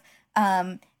of,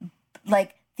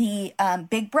 like the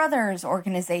Big Brothers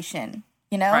organization,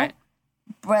 Right.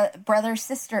 Brother,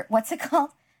 sister, what's it called?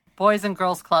 Boys and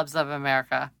Girls Clubs of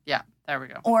America. Yeah, there we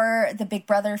go. Or the Big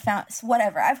Brother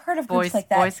whatever. I've heard of groups like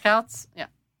that. Boy Scouts? Yeah.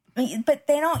 But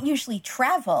they don't usually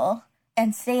travel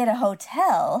and stay at a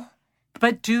hotel.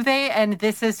 But do they? And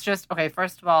this is just, okay,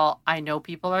 first of all, I know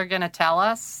people are going to tell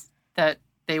us that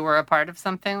they were a part of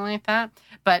something like that.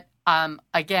 But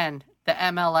again, the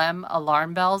MLM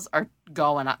alarm bells are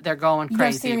going up. They're going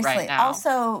crazy right now.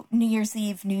 Also, New Year's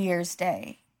Eve, New Year's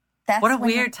Day. What a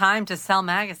weird time to sell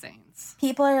magazines.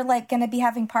 People are like going to be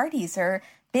having parties or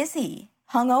busy,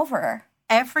 hungover.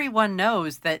 Everyone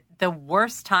knows that the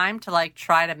worst time to like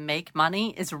try to make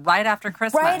money is right after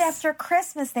Christmas. Right after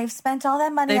Christmas. They've spent all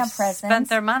that money on presents. They've spent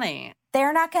their money.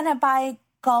 They're not going to buy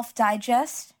Golf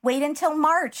Digest. Wait until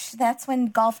March. That's when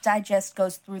Golf Digest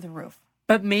goes through the roof.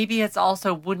 But maybe it's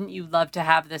also, wouldn't you love to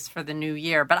have this for the new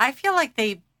year? But I feel like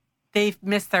they've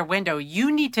missed their window. You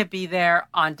need to be there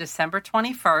on December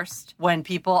 21st when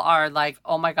people are like,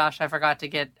 oh my gosh, I forgot to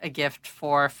get a gift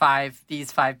for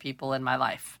these five people in my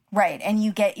life. Right. And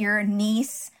you get your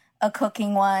niece a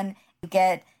cooking one. You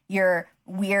get your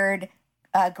weird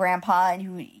grandpa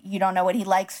and you don't know what he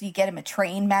likes. So you get him a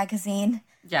train magazine.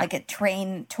 Yeah. Like a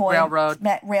train toy.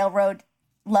 Railroad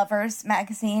Lovers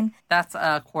magazine. That's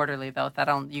quarterly though.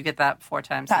 You get that 4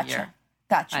 times a year.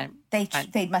 Gotcha.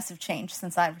 They must have changed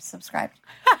since I was subscribed.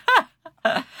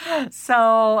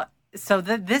 So So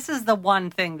this is the one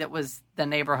thing that was the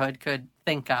neighborhood could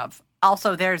think of.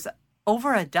 Also, there's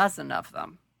over a dozen of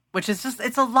them, which is just,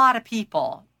 it's a lot of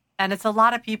people. And it's a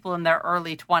lot of people in their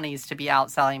early 20s to be out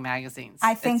selling magazines.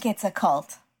 I think it's a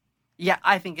cult. Yeah,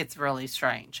 I think it's really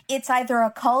strange. It's either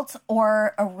a cult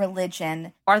or a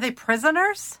religion. Are they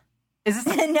prisoners? Is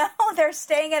this No, they're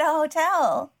staying at a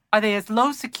hotel. Are they a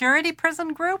low security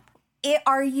prison group?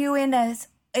 Are you in a...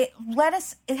 let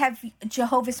us have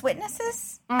Jehovah's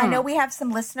Witnesses. I know we have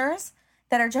some listeners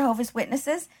that are Jehovah's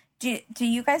Witnesses. Do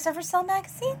you guys ever sell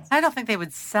magazines? I don't think they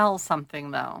would sell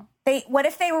something, though. What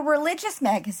if they were religious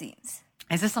magazines?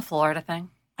 Is this a Florida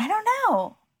thing? I don't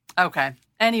know. Okay.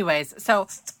 Anyways, so...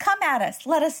 Come at us.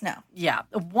 Let us know. Yeah.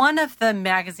 One of the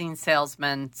magazine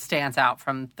salesmen stands out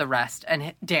from the rest.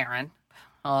 And Darren.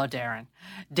 Oh, Darren.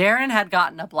 Darren had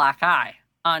gotten a black eye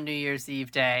on New Year's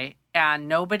Eve day. And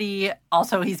nobody...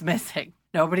 Also, he's missing.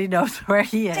 Nobody knows where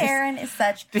he is. Darren is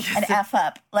such an F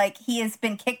up. Like, he has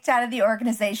been kicked out of the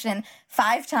organization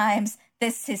 5 times.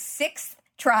 This is his 6th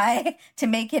try to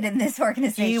make it in this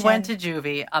organization. He went to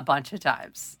juvie a bunch of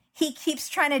times. He keeps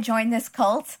trying to join this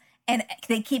cult, and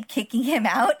they keep kicking him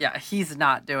out. Yeah, he's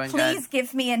not doing good. Please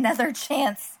give me another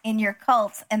chance in your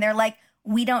cult. And they're like,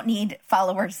 we don't need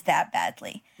followers that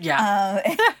badly.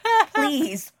 Yeah.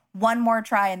 Please, one more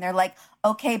try. And they're like,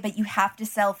 okay, but you have to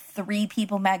sell 3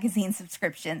 People magazine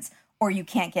subscriptions or you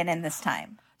can't get in this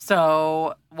time.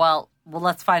 So, well,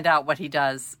 let's find out what he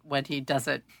does when he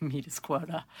doesn't meet his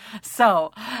quota.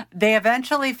 So they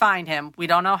eventually find him. We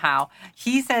don't know how.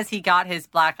 He says he got his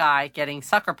black eye getting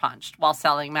sucker punched while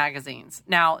selling magazines.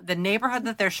 Now, the neighborhood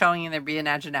that they're showing in the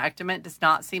reenactment does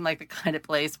not seem like the kind of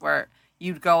place where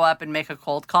you'd go up and make a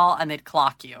cold call and they'd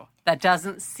clock you. That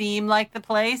doesn't seem like the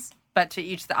place. But to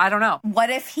each, I don't know. What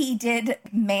if he did,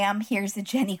 ma'am, here's a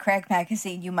Jenny Craig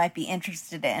magazine you might be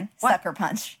interested in. What? Sucker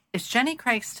punch. Is Jenny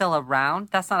Craig still around?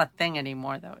 That's not a thing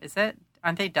anymore, though, is it?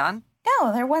 Aren't they done?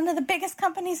 No, they're one of the biggest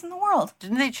companies in the world.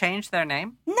 Didn't they change their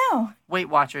name? No. Weight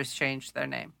Watchers changed their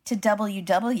name. To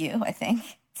WW, I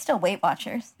think. Still Weight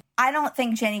Watchers. I don't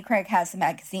think Jenny Craig has a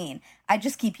magazine. I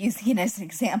just keep using it as an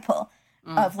example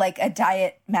of like a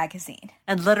diet magazine.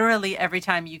 And literally every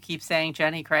time you keep saying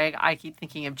Jenny Craig, I keep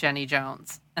thinking of Jenny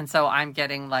Jones. And so I'm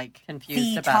getting like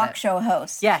confused about it. The talk show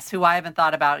host. Yes, who I haven't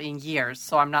thought about in years.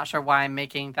 So I'm not sure why I'm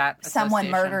making that Someone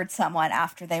association. murdered someone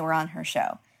after they were on her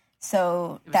show.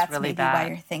 So that's really maybe bad. why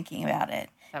you're thinking about it.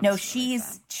 That No, was really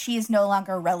she is no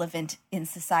longer relevant in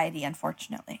society,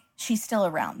 unfortunately. She's still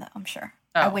around, though, I'm sure.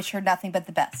 I wish her nothing but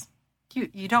the best.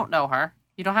 You don't know her.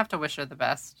 You don't have to wish her the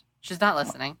best. She's not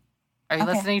listening. Are you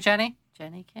listening, Jenny?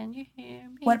 Jenny, can you hear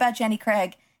me? What about Jenny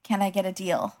Craig? Can I get a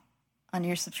deal on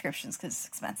your subscriptions because it's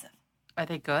expensive? Are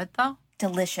they good, though?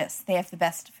 Delicious. They have the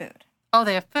best food. Oh,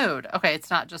 they have food. Okay, it's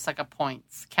not just like a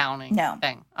points counting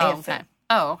thing. They Oh, have okay. food.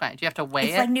 Oh, okay. Do you have to weigh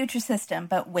It's it? like Nutrisystem,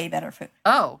 but way better food.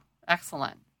 Oh,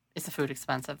 excellent. Is the food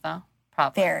expensive, though?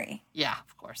 Probably. Very. Yeah,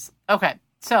 of course. Okay.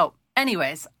 So,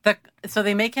 anyways, so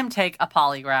they make him take a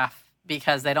polygraph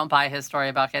because they don't buy his story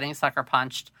about getting sucker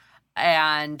punched,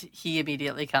 and he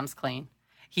immediately comes clean.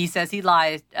 He says he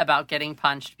lied about getting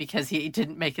punched because he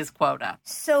didn't make his quota.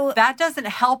 So that doesn't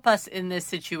help us in this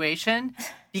situation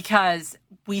because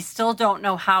we still don't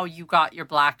know how you got your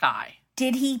black eye.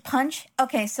 Did he punch?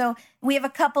 Okay, so we have a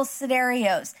couple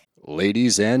scenarios.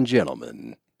 Ladies and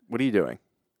gentlemen. What are you doing?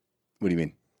 What do you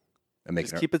mean?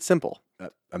 Just keep it simple.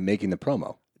 I'm making the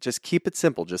promo. Just keep it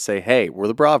simple. Just say, hey, we're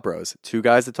the Brav Bros. 2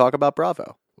 guys that talk about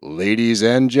Bravo. Ladies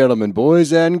and gentlemen,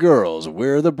 boys and girls,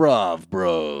 we're the Brav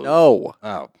Bros. No.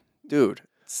 Oh. Dude,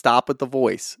 stop with the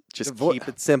voice. Just keep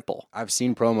it simple. I've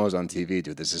seen promos on TV,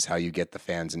 dude. This is how you get the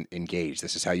fans engaged.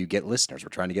 This is how you get listeners. We're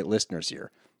trying to get listeners here.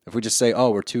 If we just say,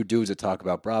 oh, we're 2 dudes that talk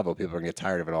about Bravo, people are going to get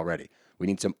tired of it already. We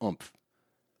need some oomph.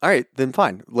 All right, then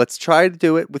fine. Let's try to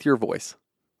do it with your voice.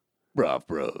 Brav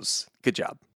Bros. Good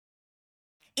job.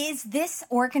 Is this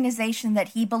organization that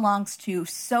he belongs to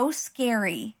so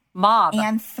scary Mob.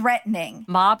 and threatening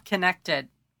Mob connected.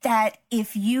 that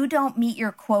if you don't meet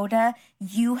your quota,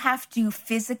 you have to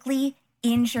physically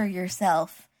injure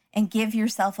yourself and give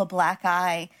yourself a black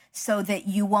eye so that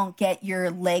you won't get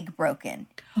your leg broken,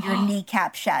 your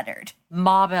kneecap shattered?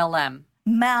 Mob LM.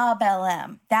 Mob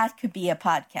LM. That could be a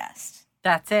podcast.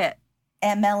 That's it.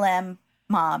 MLM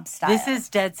mob style. This is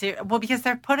dead serious. Well, because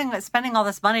they're spending all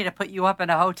this money to put you up in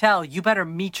a hotel. You better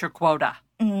meet your quota.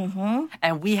 Mm-hmm.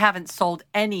 And we haven't sold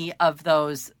any of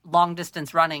those long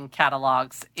distance running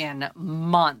catalogs in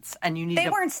months. And you need They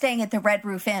weren't staying at the Red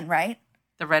Roof Inn, right?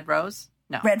 The Red Rose?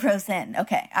 No. Red Rose Inn.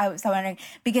 Okay. I was wondering,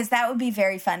 because that would be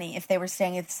very funny if they were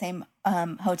staying at the same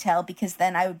hotel, because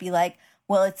then I would be like,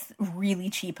 well, it's a really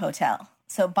cheap hotel.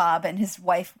 So Bob and his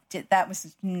wife that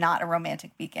was not a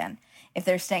romantic weekend if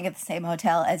they're staying at the same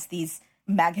hotel as these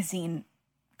magazine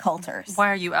culters.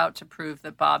 Why are you out to prove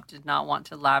that Bob did not want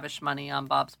to lavish money on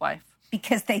Bob's wife?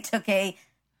 Because they took a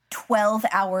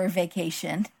 12-hour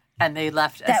vacation. And they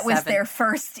left that was their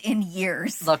first in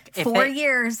years. Look, if 4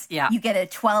 years, you get a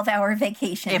 12-hour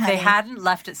vacation. If they hadn't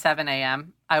left at 7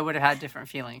 a.m., I would have had different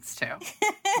feelings too.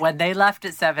 When they left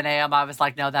at 7 a.m., I was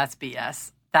like, no, that's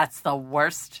BS. That's the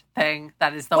worst thing.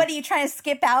 That is the. What, are you trying to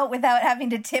skip out without having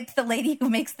to tip the lady who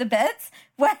makes the beds?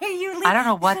 Why are you leaving? I don't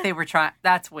know what they were trying.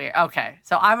 That's weird. Okay.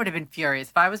 So I would have been furious.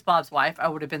 If I was Bob's wife, I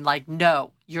would have been like,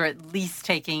 no, you're at least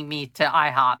taking me to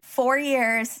IHOP. 4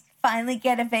 years, finally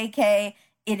get a vacay.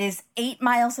 It is 8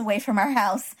 miles away from our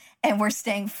house, and we're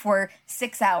staying for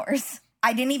 6 hours.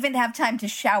 I didn't even have time to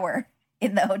shower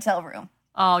in the hotel room.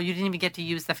 Oh, you didn't even get to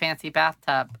use the fancy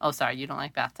bathtub. Oh, sorry, you don't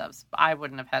like bathtubs. I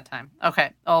wouldn't have had time.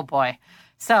 Okay. Oh, boy.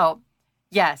 So,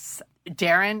 yes,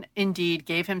 Darren indeed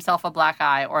gave himself a black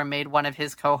eye or made one of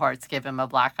his cohorts give him a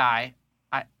black eye.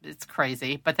 It's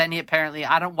crazy. But then he apparently,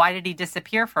 why did he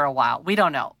disappear for a while? We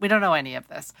don't know. We don't know any of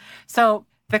this. So,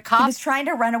 the cops. He was trying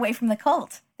to run away from the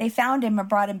cult. They found him and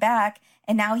brought him back,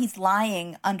 and now he's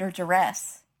lying under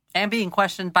duress. And being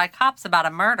questioned by cops about a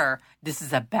murder. This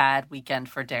is a bad weekend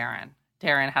for Darren.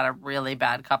 Darren had a really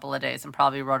bad couple of days and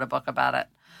probably wrote a book about it.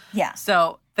 Yeah.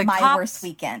 So My worst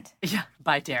weekend. Yeah,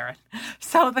 by Darren.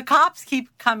 So the cops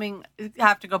keep coming,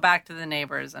 have to go back to the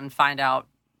neighbors and find out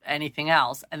anything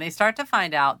else. And they start to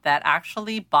find out that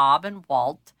actually Bob and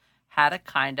Walt had a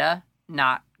kind of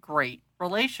not great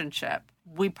relationship.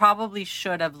 We probably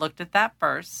should have looked at that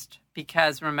first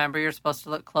because remember, you're supposed to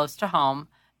look close to home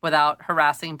without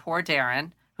harassing poor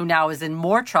Darren, who now is in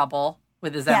more trouble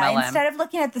with his MLM. Instead of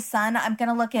looking at the Sun, I'm going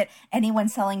to look at anyone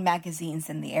selling magazines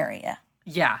in the area.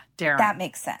 Yeah, Darren. That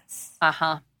makes sense.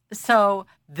 Uh-huh. So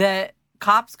the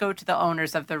cops go to the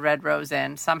owners of the Red Rose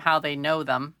Inn. Somehow they know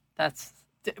them. That's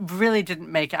really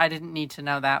I didn't need to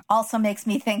know that. Also makes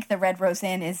me think the Red Rose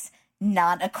Inn is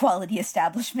not a quality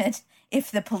establishment if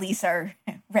the police are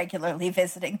regularly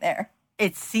visiting there.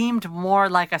 It seemed more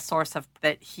like a source of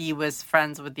that he was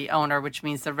friends with the owner, which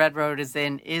means the Red Rose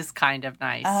Inn is kind of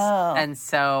nice. Oh. And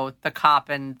so the cop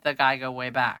and the guy go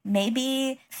way back.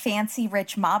 Maybe fancy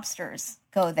rich mobsters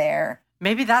go there.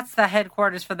 Maybe that's the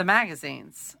headquarters for the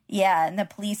magazines. Yeah, and the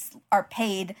police are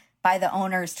paid by the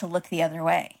owners to look the other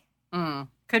way.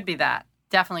 Could be that.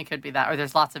 Definitely could be that. Or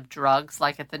there's lots of drugs,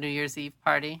 like at the New Year's Eve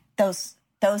party. Those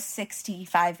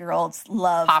 65-year-olds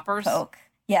love poppers. Coke.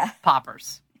 Yeah.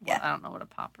 Poppers. Yeah. Well, I don't know what a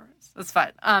popper is. That's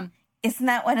fine. Isn't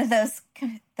that one of those,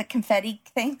 the confetti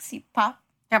things you pop?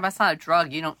 Yeah, but it's not a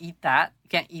drug. You don't eat that. You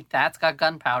can't eat that. It's got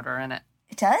gunpowder in it.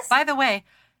 It does? By the way,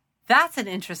 that's an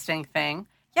interesting thing.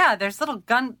 Yeah, there's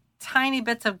tiny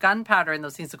bits of gunpowder in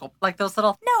those things. Like those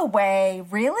little... No way.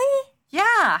 Really?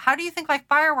 Yeah. How do you think like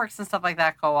fireworks and stuff like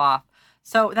that go off?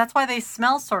 So that's why they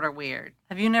smell sort of weird.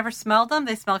 Have you never smelled them?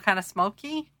 They smell kind of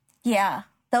smoky. Yeah.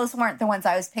 Those weren't the ones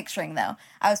I was picturing, though.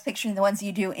 I was picturing the ones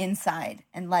you do inside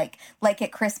and like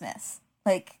at Christmas.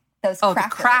 Like those crackers. The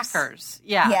crackers.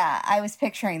 Yeah. Yeah, I was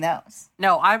picturing those.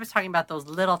 No, I was talking about those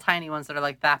little tiny ones that are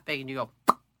like that big and you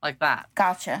go like that.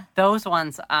 Gotcha. Those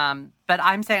ones. But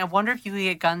I'm saying, I wonder if you could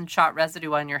get gunshot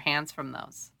residue on your hands from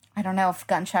those. I don't know if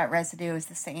gunshot residue is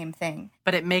the same thing.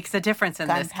 But it makes a difference in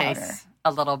this case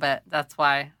a little bit. That's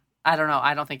why, I don't know.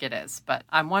 I don't think it is. But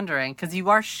I'm wondering, because you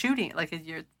are shooting, like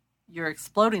you're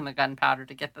exploding the gunpowder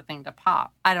to get the thing to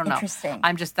pop. I don't know. Interesting.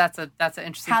 I'm just, that's an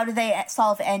interesting. How do they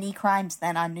solve any crimes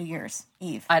then on New Year's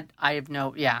Eve? I have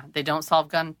they don't solve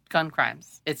gun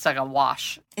crimes. It's like a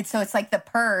wash. It's like the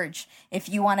purge. If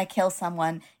you want to kill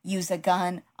someone, use a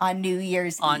gun on New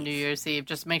Year's Eve. On New Year's Eve.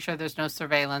 Just make sure there's no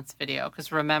surveillance video.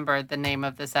 Because remember, the name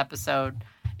of this episode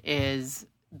is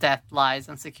Death, Lies,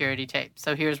 and Security Tape.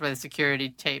 So here's where the security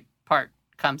tape part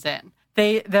comes in.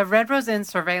 The Red Rose Inn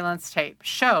surveillance tape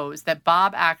shows that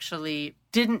Bob actually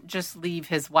didn't just leave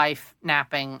his wife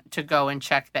napping to go and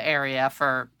check the area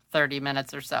for 30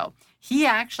 minutes or so. He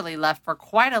actually left for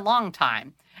quite a long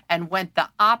time and went the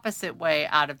opposite way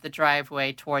out of the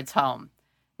driveway towards home.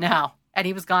 And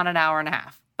he was gone an hour and a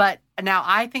half. But now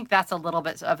I think that's a little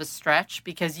bit of a stretch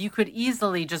because you could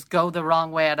easily just go the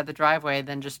wrong way out of the driveway and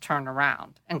then just turn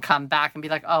around and come back and be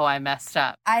like, oh, I messed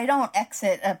up. I don't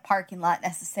exit a parking lot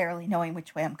necessarily knowing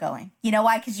which way I'm going. You know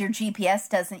why? Because your GPS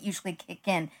doesn't usually kick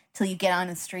in till you get on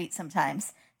the street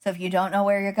sometimes. So if you don't know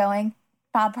where you're going,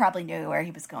 Bob probably knew where he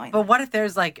was going. But what if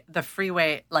there's like the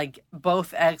freeway, like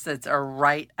both exits are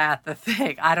right at the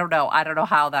thing? I don't know. I don't know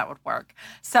how that would work.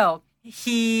 So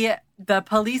he the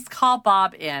police call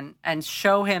Bob in and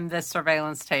show him this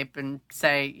surveillance tape and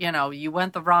say, you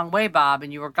went the wrong way, Bob,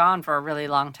 and you were gone for a really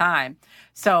long time.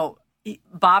 So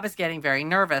Bob is getting very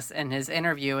nervous in his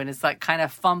interview and is like kind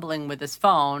of fumbling with his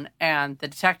phone. And the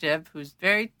detective, who's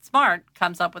very smart,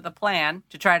 comes up with a plan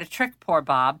to try to trick poor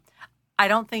Bob. I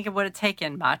don't think it would have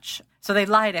taken much. So they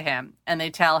lie to him and they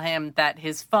tell him that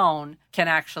his phone can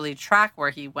actually track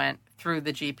where he went through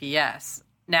the GPS.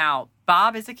 Now,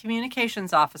 Bob is a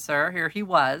communications officer. Here he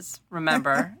was,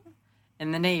 remember,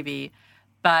 in the Navy.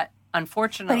 But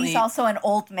unfortunately... But he's also an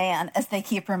old man, as they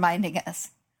keep reminding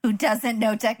us, who doesn't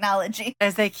know technology.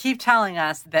 As they keep telling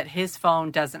us that his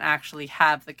phone doesn't actually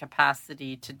have the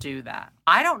capacity to do that.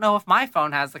 I don't know if my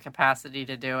phone has the capacity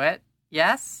to do it.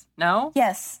 Yes? No?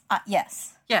 Yes.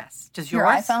 Yes. Yes. Does Your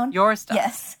yours? iPhone? Yours does.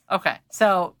 Yes. Okay.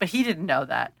 So, but he didn't know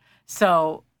that.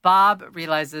 So Bob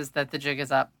realizes that the jig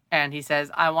is up and he says,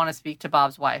 I want to speak to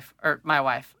Bob's wife, or my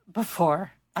wife,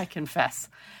 before I confess.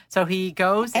 So he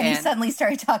goes and in. he suddenly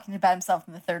started talking about himself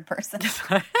in the third person.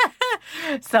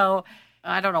 So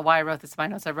I don't know why I wrote this in my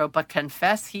notes. I wrote, but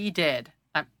confess he did.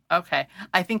 Okay.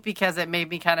 I think because it made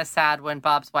me kind of sad when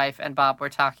Bob's wife and Bob were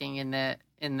talking in the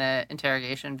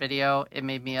interrogation video. It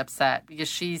made me upset because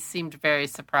she seemed very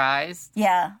surprised.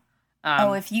 Yeah.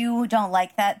 If you don't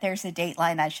like that, there's a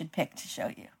Dateline I should pick to show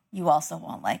you. You also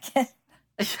won't like it.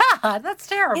 Yeah, that's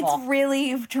terrible. It's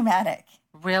really dramatic.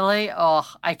 Really? Oh,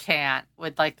 I can't.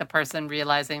 With like the person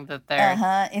realizing that they're...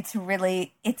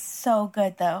 It's so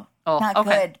good though. Oh, Not okay.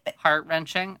 good, but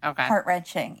heart-wrenching? Okay.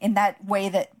 Heart-wrenching. In that way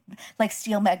that, like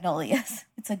Steel Magnolias.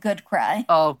 It's a good cry.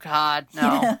 Oh, God, no.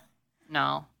 You know?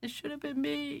 No. It should have been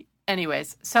me.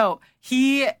 Anyways, so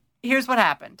here's what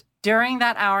happened. During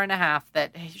that hour and a half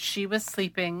that she was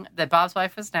sleeping, that Bob's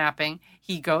wife was napping,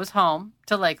 he goes home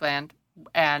to Lakeland,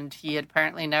 and he had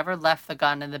apparently never left the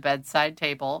gun in the bedside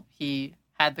table. He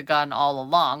had the gun all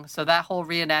along. So that whole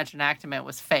reenactment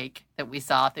was fake that we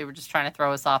saw. They were just trying to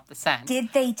throw us off the scent.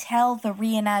 Did they tell the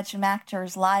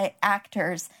reenactment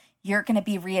actors, you're going to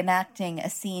be reenacting a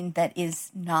scene that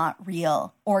is not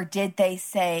real? Or did they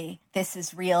say, this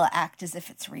is real, act as if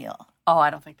it's real? Oh, I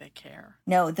don't think they care.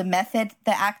 No, the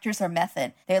actors are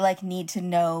method. They need to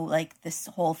know this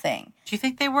whole thing. Do you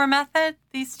think they were method,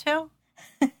 these two?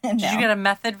 No. Did you get a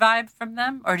method vibe from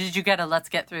them? Or did you get a let's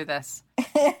get through this?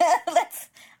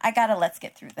 Let's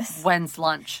get through this. When's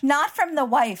lunch? Not from the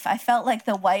wife. I felt like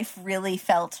the wife really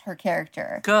felt her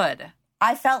character. Good.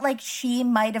 I felt like she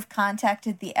might have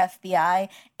contacted the FBI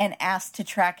and asked to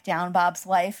track down Bob's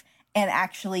wife and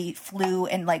actually flew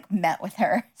and met with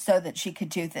her so that she could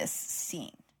do this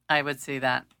scene. I would see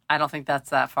that. I don't think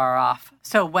that's that far off.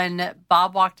 So when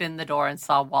Bob walked in the door and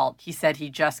saw Walt, he said he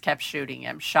just kept shooting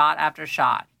him, shot after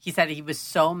shot. He said he was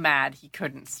so mad he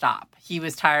couldn't stop. He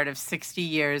was tired of 60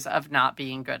 years of not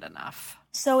being good enough.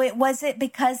 So was it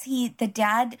because did the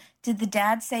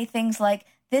dad say things like,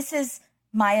 this is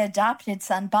my adopted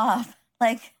son, Bob?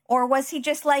 Or was he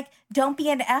just don't be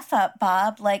an F up,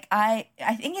 Bob? I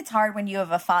think it's hard when you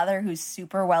have a father who's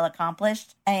super well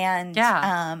accomplished and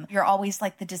you're always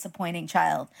the disappointing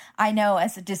child. I know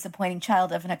as a disappointing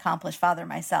child of an accomplished father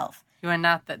myself. You are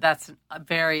not that's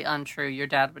very untrue. Your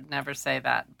dad would never say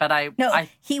that. But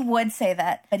he would say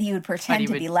that, but he would pretend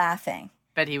to be laughing.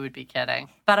 But he would be kidding.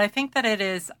 But I think that it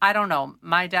is, I don't know.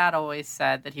 My dad always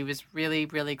said that he was really,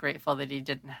 really grateful that he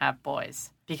didn't have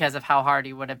boys because of how hard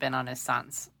he would have been on his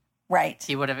sons. Right.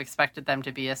 He would have expected them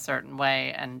to be a certain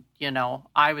way. And,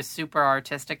 I was super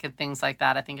artistic and things like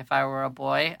that. I think if I were a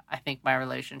boy, I think my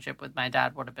relationship with my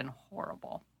dad would have been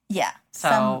horrible. Yeah. So,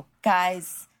 some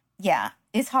guys,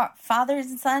 it's hard. Fathers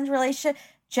and sons relationship,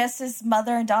 just as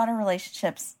mother and daughter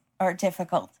relationships are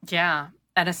difficult. Yeah.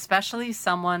 And especially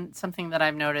something that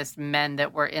I've noticed, men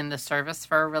that were in the service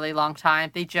for a really long time,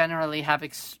 they generally have,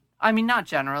 not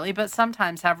generally, but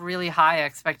sometimes have really high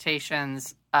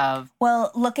expectations of...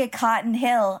 Well, look at Cotton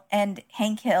Hill and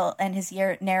Hank Hill and his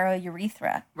narrow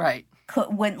urethra. Right.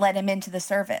 Wouldn't let him into the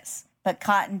service. But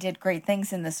Cotton did great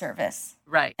things in the service.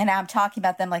 Right. And I'm talking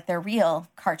about them like they're real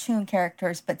cartoon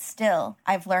characters, but still,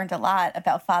 I've learned a lot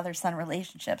about father-son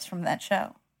relationships from that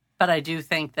show. But I do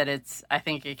think that I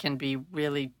think it can be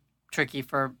really tricky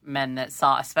for men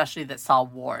especially that saw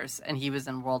wars. And he was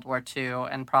in World War II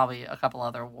and probably a couple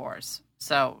other wars.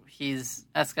 So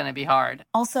that's going to be hard.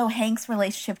 Also, Hank's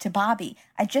relationship to Bobby.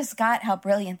 I just got how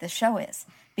brilliant this show is.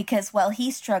 Because while he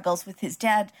struggles with his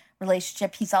dad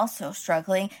relationship, he's also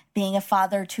struggling being a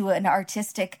father to an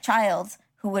artistic child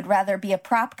who would rather be a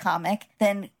prop comic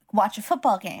than watch a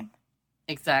football game.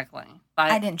 Exactly.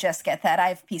 I didn't just get that.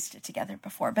 I've pieced it together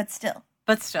before, but still.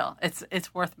 But still,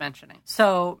 it's worth mentioning.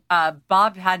 So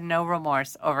Bob had no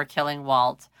remorse over killing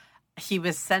Walt. He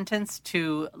was sentenced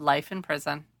to life in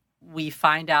prison. We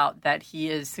find out that he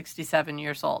is 67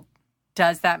 years old.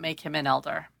 Does that make him an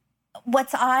elder?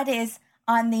 What's odd is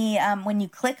on the when you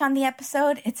click on the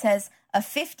episode, it says a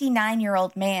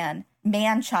 59-year-old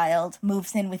man-child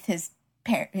moves in with his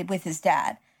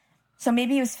dad. So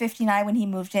maybe he was 59 when he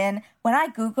moved in. When I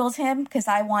Googled him, because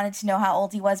I wanted to know how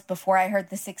old he was before I heard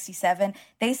the 67,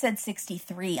 they said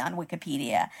 63 on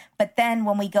Wikipedia. But then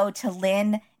when we go to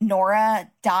Lynn, Nora,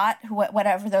 Dot,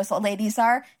 whatever those ladies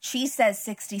are, she says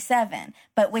 67.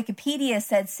 But Wikipedia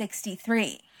said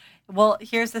 63. Well,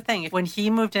 here's the thing. When he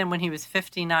moved in when he was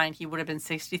 59, he would have been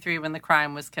 63 when the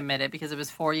crime was committed because it was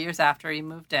 4 years after he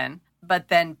moved in. But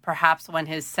then perhaps when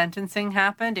his sentencing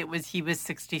happened, he was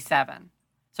 67.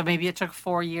 So maybe it took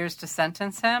 4 years to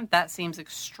sentence him. That seems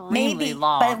extremely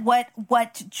long. But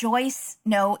what Joyce,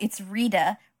 no, it's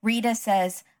Rita. Rita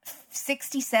says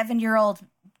 67-year-old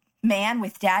man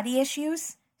with daddy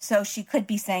issues. So she could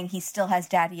be saying he still has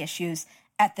daddy issues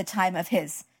at the time of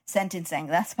his sentencing.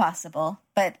 That's possible.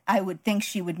 But I would think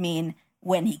she would mean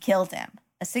when he killed him.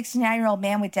 A 69-year-old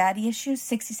man with daddy issues,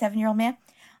 67-year-old man.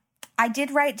 I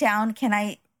did write down,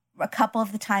 a couple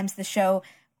of the times the show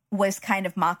was kind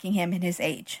of mocking him in his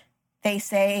age. They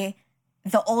say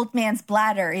the old man's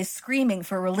bladder is screaming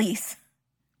for release.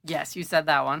 Yes, you said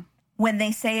that one. When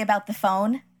they say about the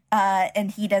phone,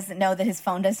 and he doesn't know that his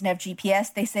phone doesn't have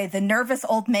GPS, they say the nervous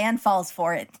old man falls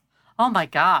for it. Oh my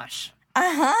gosh.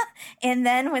 Uh-huh. And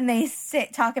then when they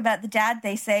talk about the dad,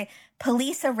 they say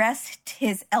police arrest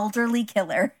his elderly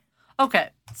killer. Okay,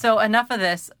 so enough of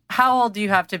this. How old do you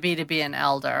have to be an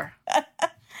elder?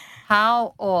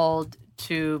 How old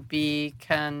to be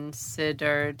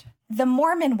considered the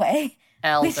Mormon way?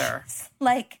 Elder.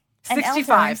 Like an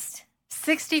 65.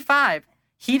 65.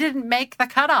 He didn't make the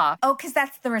cutoff. Oh, because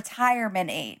that's the retirement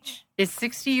age. Is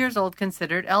 60 years old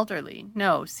considered elderly?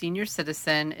 No, senior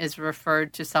citizen is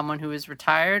referred to someone who is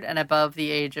retired and above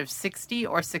the age of 60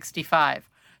 or 65.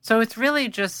 So it's really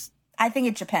just... I think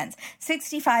it depends.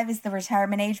 65 is the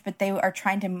retirement age, but they are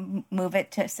trying to move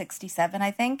it to 67, I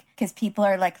think, because people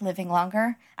are like living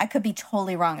longer. I could be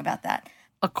totally wrong about that.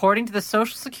 According to the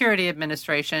Social Security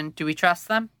Administration, do we trust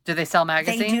them? Do they sell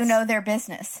magazines? They do know their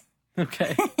business.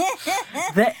 Okay.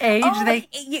 The age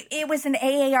it was an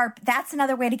AARP. That's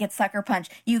another way to get sucker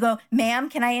punched. You go, ma'am,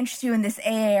 can I interest you in this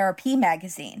AARP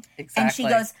magazine? Exactly. And she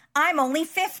goes, I'm only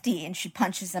 50. And she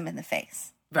punches him in the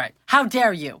face. Right. How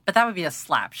dare you? But that would be a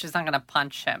slap. She's not going to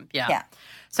punch him. Yeah.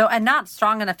 So, and not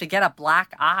strong enough to get a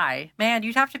black eye. Man,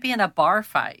 you'd have to be in a bar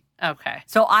fight. Okay.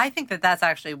 So I think that that's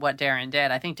actually what Darren did.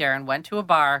 I think Darren went to a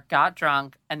bar, got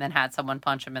drunk, and then had someone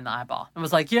punch him in the eyeball. And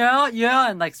was like, yeah,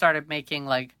 and like started making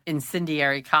like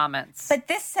incendiary comments. But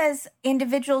this says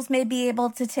individuals may be able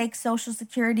to take Social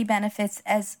Security benefits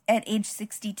at age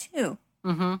 62.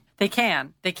 Mm-hmm. They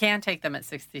can take them at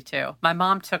 62. My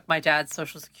mom took my dad's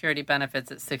Social Security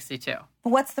benefits at 62. But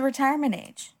what's the retirement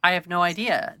age? I have no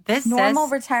idea. Normal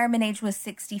retirement age was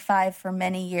 65 for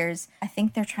many years. I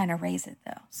think they're trying to raise it,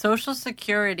 though. Social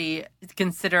Security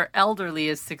consider elderly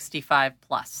as 65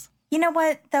 plus. You know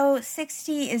what, though?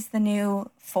 60 is the new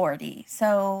 40.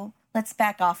 So let's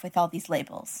back off with all these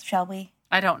labels, shall we?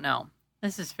 I don't know.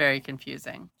 This is very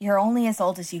confusing. You're only as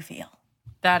old as you feel.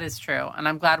 That is true, and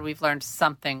I'm glad we've learned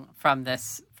something from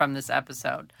this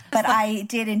episode. But I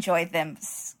did enjoy them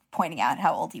pointing out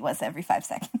how old he was every 5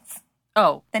 seconds.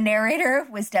 Oh. The narrator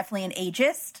was definitely an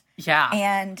ageist. Yeah.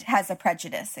 And has a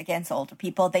prejudice against older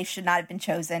people. They should not have been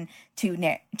chosen to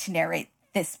narrate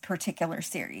this particular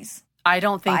series. I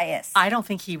don't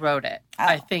think he wrote it. Oh.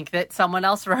 I think that someone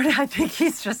else wrote it. I think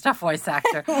he's just a voice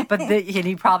actor. But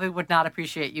he probably would not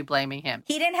appreciate you blaming him.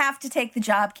 He didn't have to take the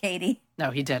job, Katie.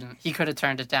 No, he didn't. He could have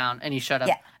turned it down, and he should have.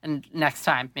 Yeah. And next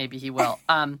time, maybe he will,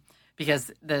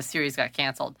 because the series got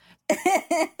canceled.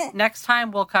 Next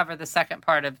time, we'll cover the second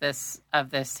part of this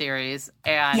series,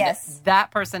 and yes.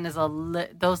 That person is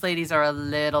those ladies are a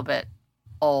little bit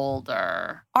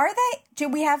older. Are they? Do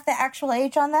we have the actual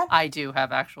age on them? I do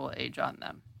have actual age on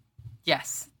them.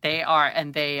 Yes, they are,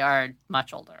 and they are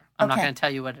much older. I'm not going to tell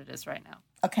you what it is right now.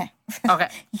 Okay. Okay.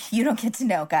 You don't get to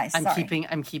know, guys. I'm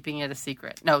keeping it a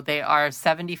secret. No, they are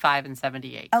 75 and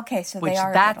 78. Okay, so they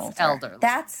are a bit older. Elderly.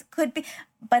 That's could be,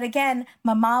 but again,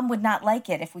 my mom would not like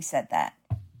it if we said that.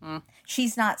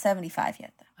 She's not 75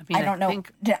 yet, though. I mean, I don't know.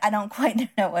 I don't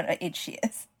quite know what age she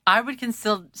is. I would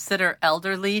consider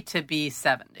elderly to be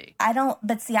 70.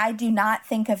 But see, I do not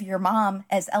think of your mom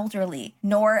as elderly,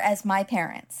 nor as my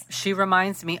parents. She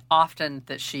reminds me often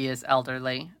that she is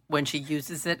elderly when she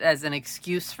uses it as an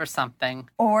excuse for something.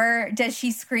 Or does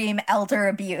she scream elder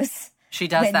abuse? She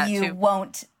does that too. When you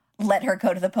won't let her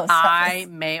go to the post I office.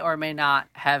 may or may not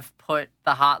have put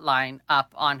the hotline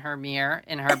up on her mirror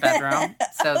in her bedroom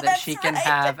so that she can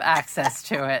have access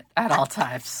to it at all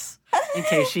times in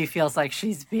case she feels like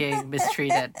she's being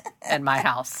mistreated in my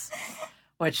house,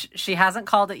 which she hasn't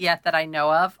called it yet that I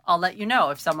know of. I'll let you know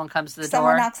if someone comes to the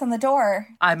Someone door. knocks on the door.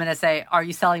 I'm going to say, are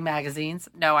you selling magazines?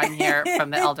 No, I'm here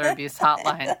from the elder abuse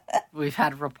hotline. We've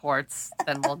had reports.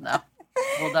 Then we'll know.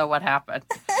 We'll know what happened.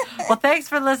 Well, thanks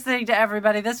for listening to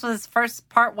everybody. This was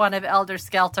part 1 of Elder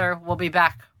Skelter. We'll be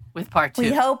back with part 2.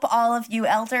 We hope all of you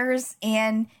elders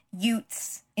and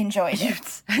youths enjoyed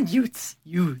it.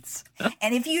 Youths.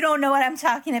 And if you don't know what I'm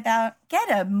talking about,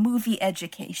 get a movie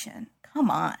education.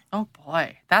 Come on. Oh,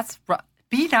 boy.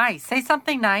 Be nice. Say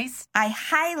something nice. I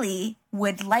highly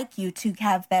would like you to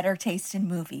have better taste in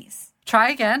movies. Try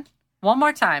again. One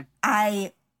more time.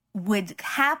 I would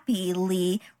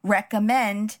happily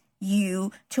recommend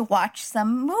you to watch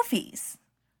some movies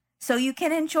so you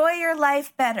can enjoy your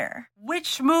life better.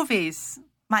 Which movies?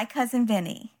 My Cousin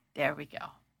Vinny. There we go.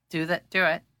 Do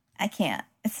it. I can't.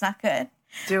 It's not good.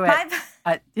 Do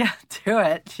it. Yeah, do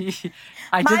it.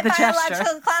 I did the gesture. My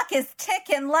biological clock is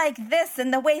ticking like this,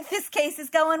 and the way this case is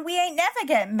going, we ain't never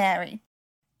getting married.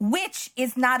 Which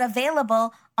is not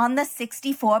available on the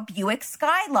 64 Buick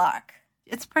Skylark.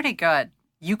 It's pretty good.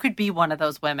 You could be one of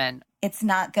those women. It's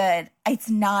not good. It's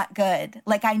not good.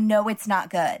 Like, I know it's not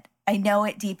good. I know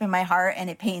it deep in my heart, and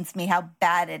it pains me how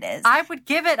bad it is. I would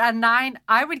give it a 9.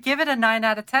 I would give it a 9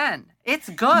 out of 10. It's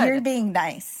good. You're being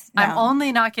nice. No. I'm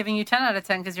only not giving you 10 out of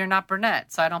 10 because you're not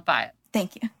brunette, so I don't buy it.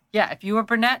 Thank you. Yeah, if you were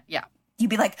brunette, yeah. You'd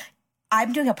be like,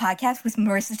 I'm doing a podcast with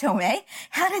Marissa Tomei?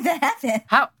 How did that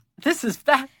happen? This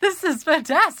is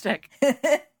fantastic.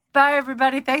 Bye,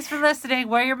 everybody. Thanks for listening.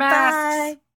 Wear your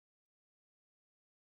masks. Bye.